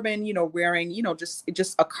turban, wearing,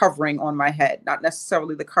 just a covering on my head, not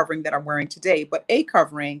necessarily the covering that I'm wearing today, but a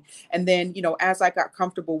covering. And then, as I got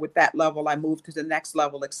comfortable with that level, I moved to the next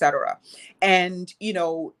level, etc. And,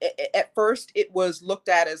 at first it was looked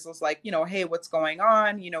at as like, hey, what's going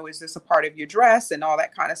on? Is this a part of your dress and all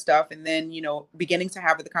that kind of stuff? And then, beginning to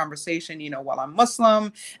have the conversation, well, I'm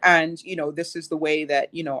Muslim and, this is the way that,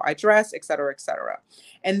 I dress, et cetera, et cetera.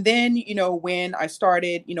 And then, when I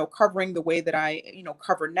started, covering the way that I,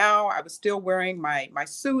 cover now, I was still wearing my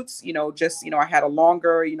suits, I had a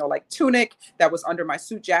longer, like tunic that was under my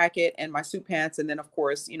suit jacket and my suit pants. And then, of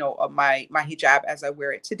course, my hijab as I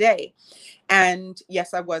wear it today. And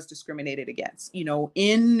yes, I was discriminated against,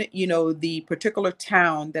 in, the particular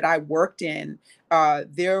town that I worked in,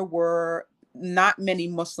 there were not many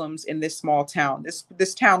Muslims in this small town.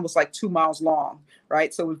 This town was like 2 miles long,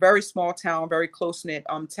 right? So it was a very small town, very close-knit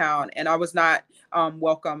town. And I was not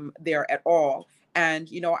welcome there at all. And,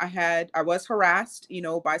 I was harassed,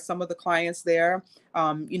 by some of the clients there.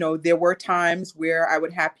 There were times where I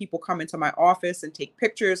would have people come into my office and take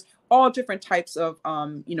pictures, all different types of,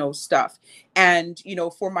 stuff. And,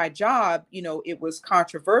 for my job, it was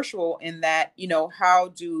controversial in that, how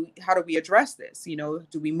do we address this?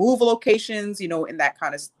 Do we move locations, and that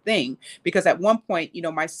kind of thing? Because at one point,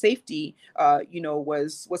 my safety,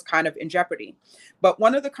 was kind of in jeopardy. But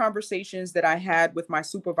one of the conversations that I had with my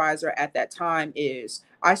supervisor at that time is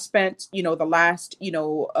I spent, the last,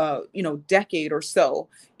 decade or so,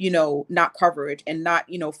 not covered and not,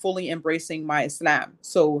 fully embracing my Islam.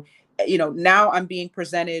 So, now I'm being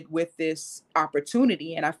presented with this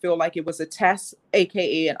opportunity, and I feel like it was a test,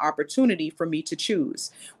 aka an opportunity for me to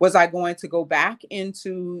choose. Was I going to go back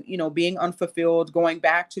into, being unfulfilled, going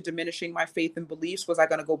back to diminishing my faith and beliefs? Was I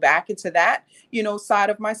going to go back into that, side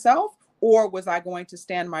of myself? Or was I going to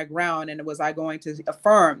stand my ground, and was I going to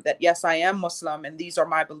affirm that, yes, I am Muslim and these are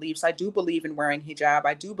my beliefs? I do believe in wearing hijab.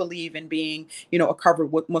 I do believe in being, a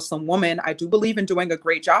covered Muslim woman. I do believe in doing a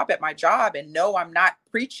great job at my job. And no, I'm not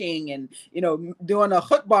preaching and, doing a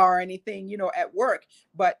khutbah or anything, at work.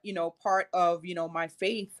 But, part of, my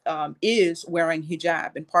faith is wearing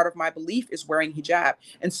hijab, and part of my belief is wearing hijab.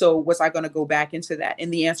 And so was I going to go back into that?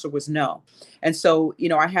 And the answer was no. And so,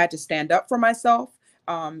 I had to stand up for myself.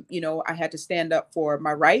 I had to stand up for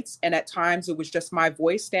my rights. And at times it was just my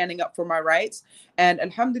voice standing up for my rights. And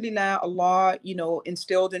alhamdulillah, Allah,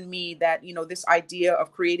 instilled in me that, this idea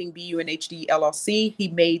of creating BUNHD LLC, he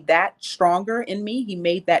made that stronger in me. He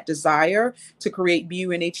made that desire to create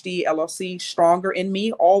BUNHD LLC stronger in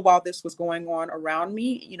me, all while this was going on around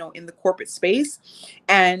me, in the corporate space.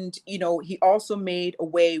 And, he also made a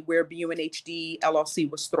way where BUNHD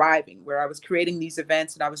LLC was thriving, where I was creating these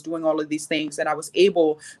events and I was doing all of these things, and I was able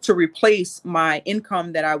to replace my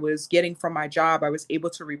income that I was getting from my job. I was able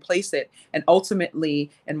to replace it. And ultimately,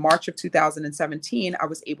 in March of 2017, I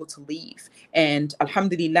was able to leave. And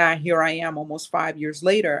alhamdulillah, here I am almost 5 years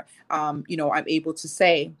later. I'm able to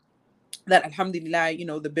say that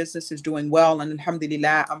alhamdulillah, the business is doing well, and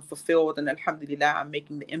alhamdulillah, I'm fulfilled, and alhamdulillah, I'm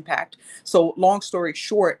making the impact. So long story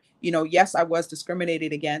short, yes, I was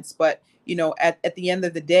discriminated against, but at the end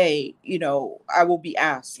of the day, I will be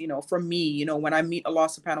asked, from me, when I meet Allah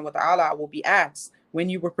subhanahu wa ta'ala, I will be asked, when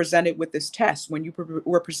you were presented with this test, when you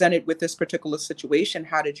were presented with this particular situation,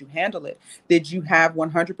 how did you handle it? Did you have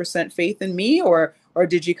 100% faith in me, or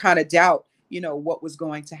did you kind of doubt, what was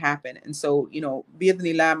going to happen? And so,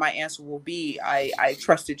 bi'idhnillah, my answer will be, I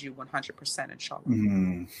trusted you 100%, inshallah.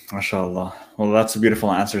 MashaAllah. Well, that's a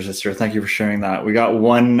beautiful answer, sister. Thank you for sharing that. We got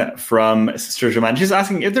one from Sister Jaman. She's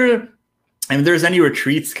asking if there's any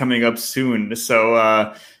retreats coming up soon.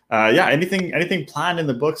 So, anything planned in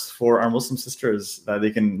the books for our Muslim sisters that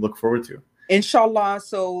they can look forward to? Inshallah.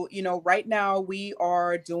 So, right now we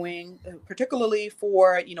are doing, particularly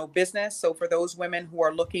for, business. So for those women who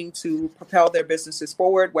are looking to propel their businesses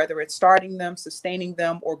forward, whether it's starting them, sustaining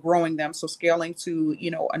them, or growing them, so scaling to,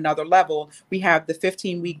 another level, we have the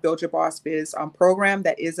 15-week Build Your Boss Biz program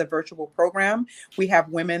that is a virtual program. We have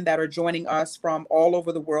women that are joining us from all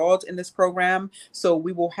over the world in this program. So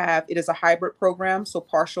we will have, it is a hybrid program, so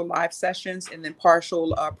partial live sessions and then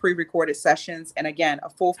partial pre-recorded sessions. And again, a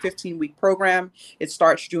full 15-week program. It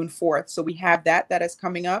starts June 4th. So we have that is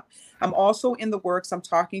coming up. I'm also in the works. I'm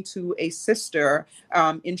talking to a sister,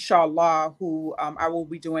 inshallah, who I will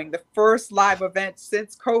be doing the first live event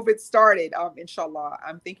since COVID started. Inshallah,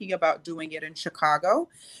 I'm thinking about doing it in Chicago.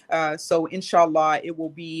 So inshallah, it will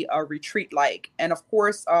be a retreat like. And of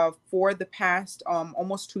course, for the past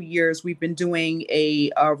almost 2 years, we've been doing a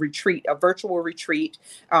retreat, a virtual retreat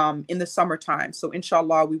in the summertime. So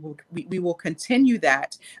inshallah, we will continue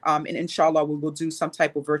that. And inshallah, we will do some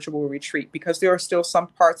type of virtual retreat, because there are still some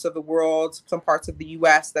parts of the world, some parts of the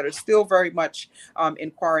US that are still very much in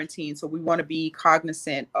quarantine. So we want to be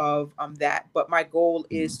cognizant of that. But my goal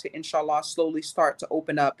is to, inshallah, slowly start to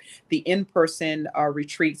open up the in-person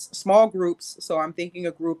retreats, small groups. So I'm thinking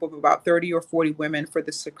a group of about 30 or 40 women for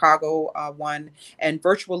the Chicago one. And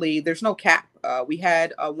virtually, there's no cap. We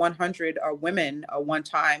had 100 women one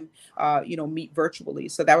time, meet virtually.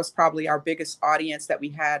 So that was probably our biggest audience that we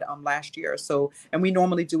had last year. So, and we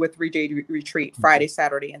normally do a 3-day retreat, Friday,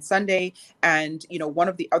 Saturday, and Sunday. And, one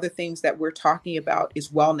of the other things that we're talking about is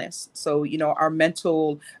wellness. So, our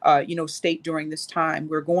mental, state during this time,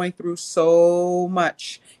 we're going through so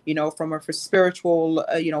much, from our spiritual,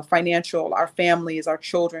 financial, our families, our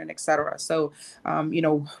children, etc. So,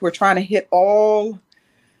 we're trying to hit all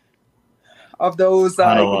of those,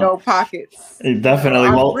 pockets. Definitely.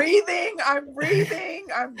 I'm breathing.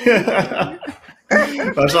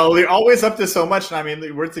 Mashallah, we're always up to so much. And I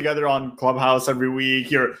mean, we're together on Clubhouse every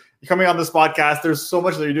week. You're coming on this podcast. There's so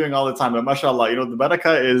much that you're doing all the time. But mashallah, you know, the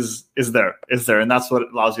barakah is there. And that's what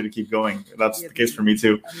allows you to keep going. That's the case for me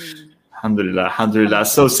too. Alhamdulillah, alhamdulillah.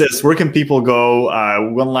 So sis, where can people go?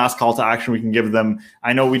 One last call to action we can give them.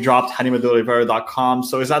 I know we dropped hanimadeoliveira.com.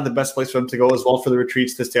 So is that the best place for them to go as well for the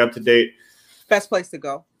retreats to stay up to date? Best place to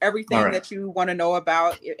go. Everything that you want to know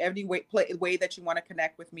about, every way that you want to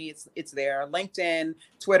connect with me, it's there. LinkedIn,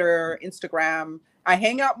 Twitter, Instagram. I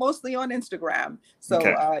hang out mostly on Instagram. So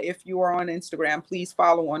if you are on Instagram, please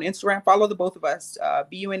follow on Instagram. Follow the both of us,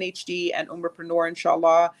 BUNHD and Umrahpreneur,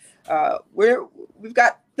 inshallah. We've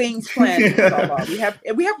got things planned, inshallah. We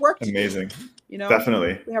have work to do. Amazing. You know,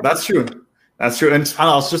 definitely. That's true. That's true. And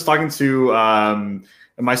I was just talking to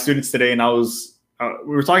my students today, and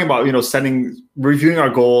we were talking about, you know, reviewing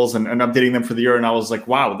our goals and updating them for the year. And I was like,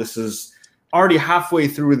 wow, this is already halfway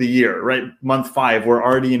through the year, right? Month 5, we're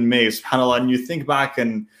already in May, subhanAllah. And you think back,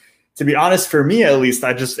 and to be honest, for me at least,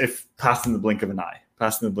 it passed in the blink of an eye.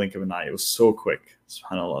 It was so quick,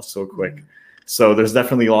 subhanAllah, so quick. So there's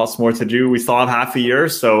definitely lots more to do. We still have half a year,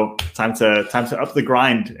 so time to up the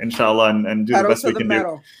grind, inshallah, and do the best we can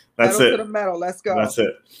do. That's it. To the metal. Let's go. That's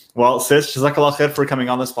it. Well, sis, jazakallah khair for coming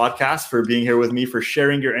on this podcast, for being here with me, for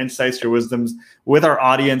sharing your insights, your wisdoms with our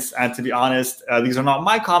audience. And to be honest, these are not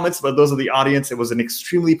my comments, but those of the audience. It was an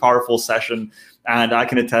extremely powerful session, and I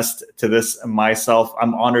can attest to this myself.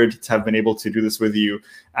 I'm honored to have been able to do this with you.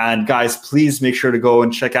 And guys, please make sure to go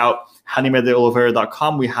and check out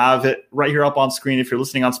hanimadeoliveira.com. We have it right here up on screen. If you're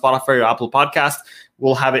listening on Spotify or Apple Podcast,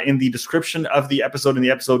 we'll have it in the description of the episode, in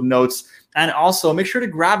the episode notes. And also make sure to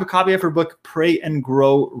grab a copy of her book, Pray and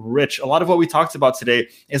Grow Rich. A lot of what we talked about today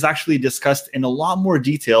is actually discussed in a lot more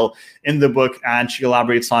detail in the book, and she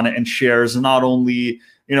elaborates on it and shares not only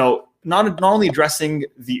addressing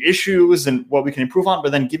the issues and what we can improve on,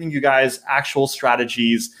 but then giving you guys actual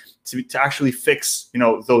strategies to actually fix, you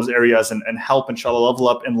know, those areas and help, inshallah, level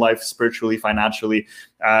up in life, spiritually, financially,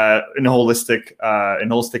 in a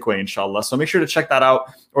holistic way, inshallah. So make sure to check that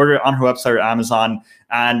out. Order it on her website or Amazon.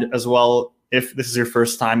 And as well, if this is your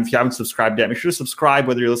first time, if you haven't subscribed yet, make sure to subscribe,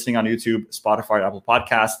 whether you're listening on YouTube, Spotify, or Apple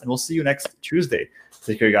Podcast. And we'll see you next Tuesday.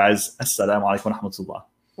 Take care, guys. Assalamu alaikum wa rahmatullah.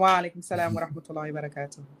 Wa alaikum salam wa rahmatullahi wa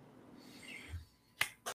barakatuh.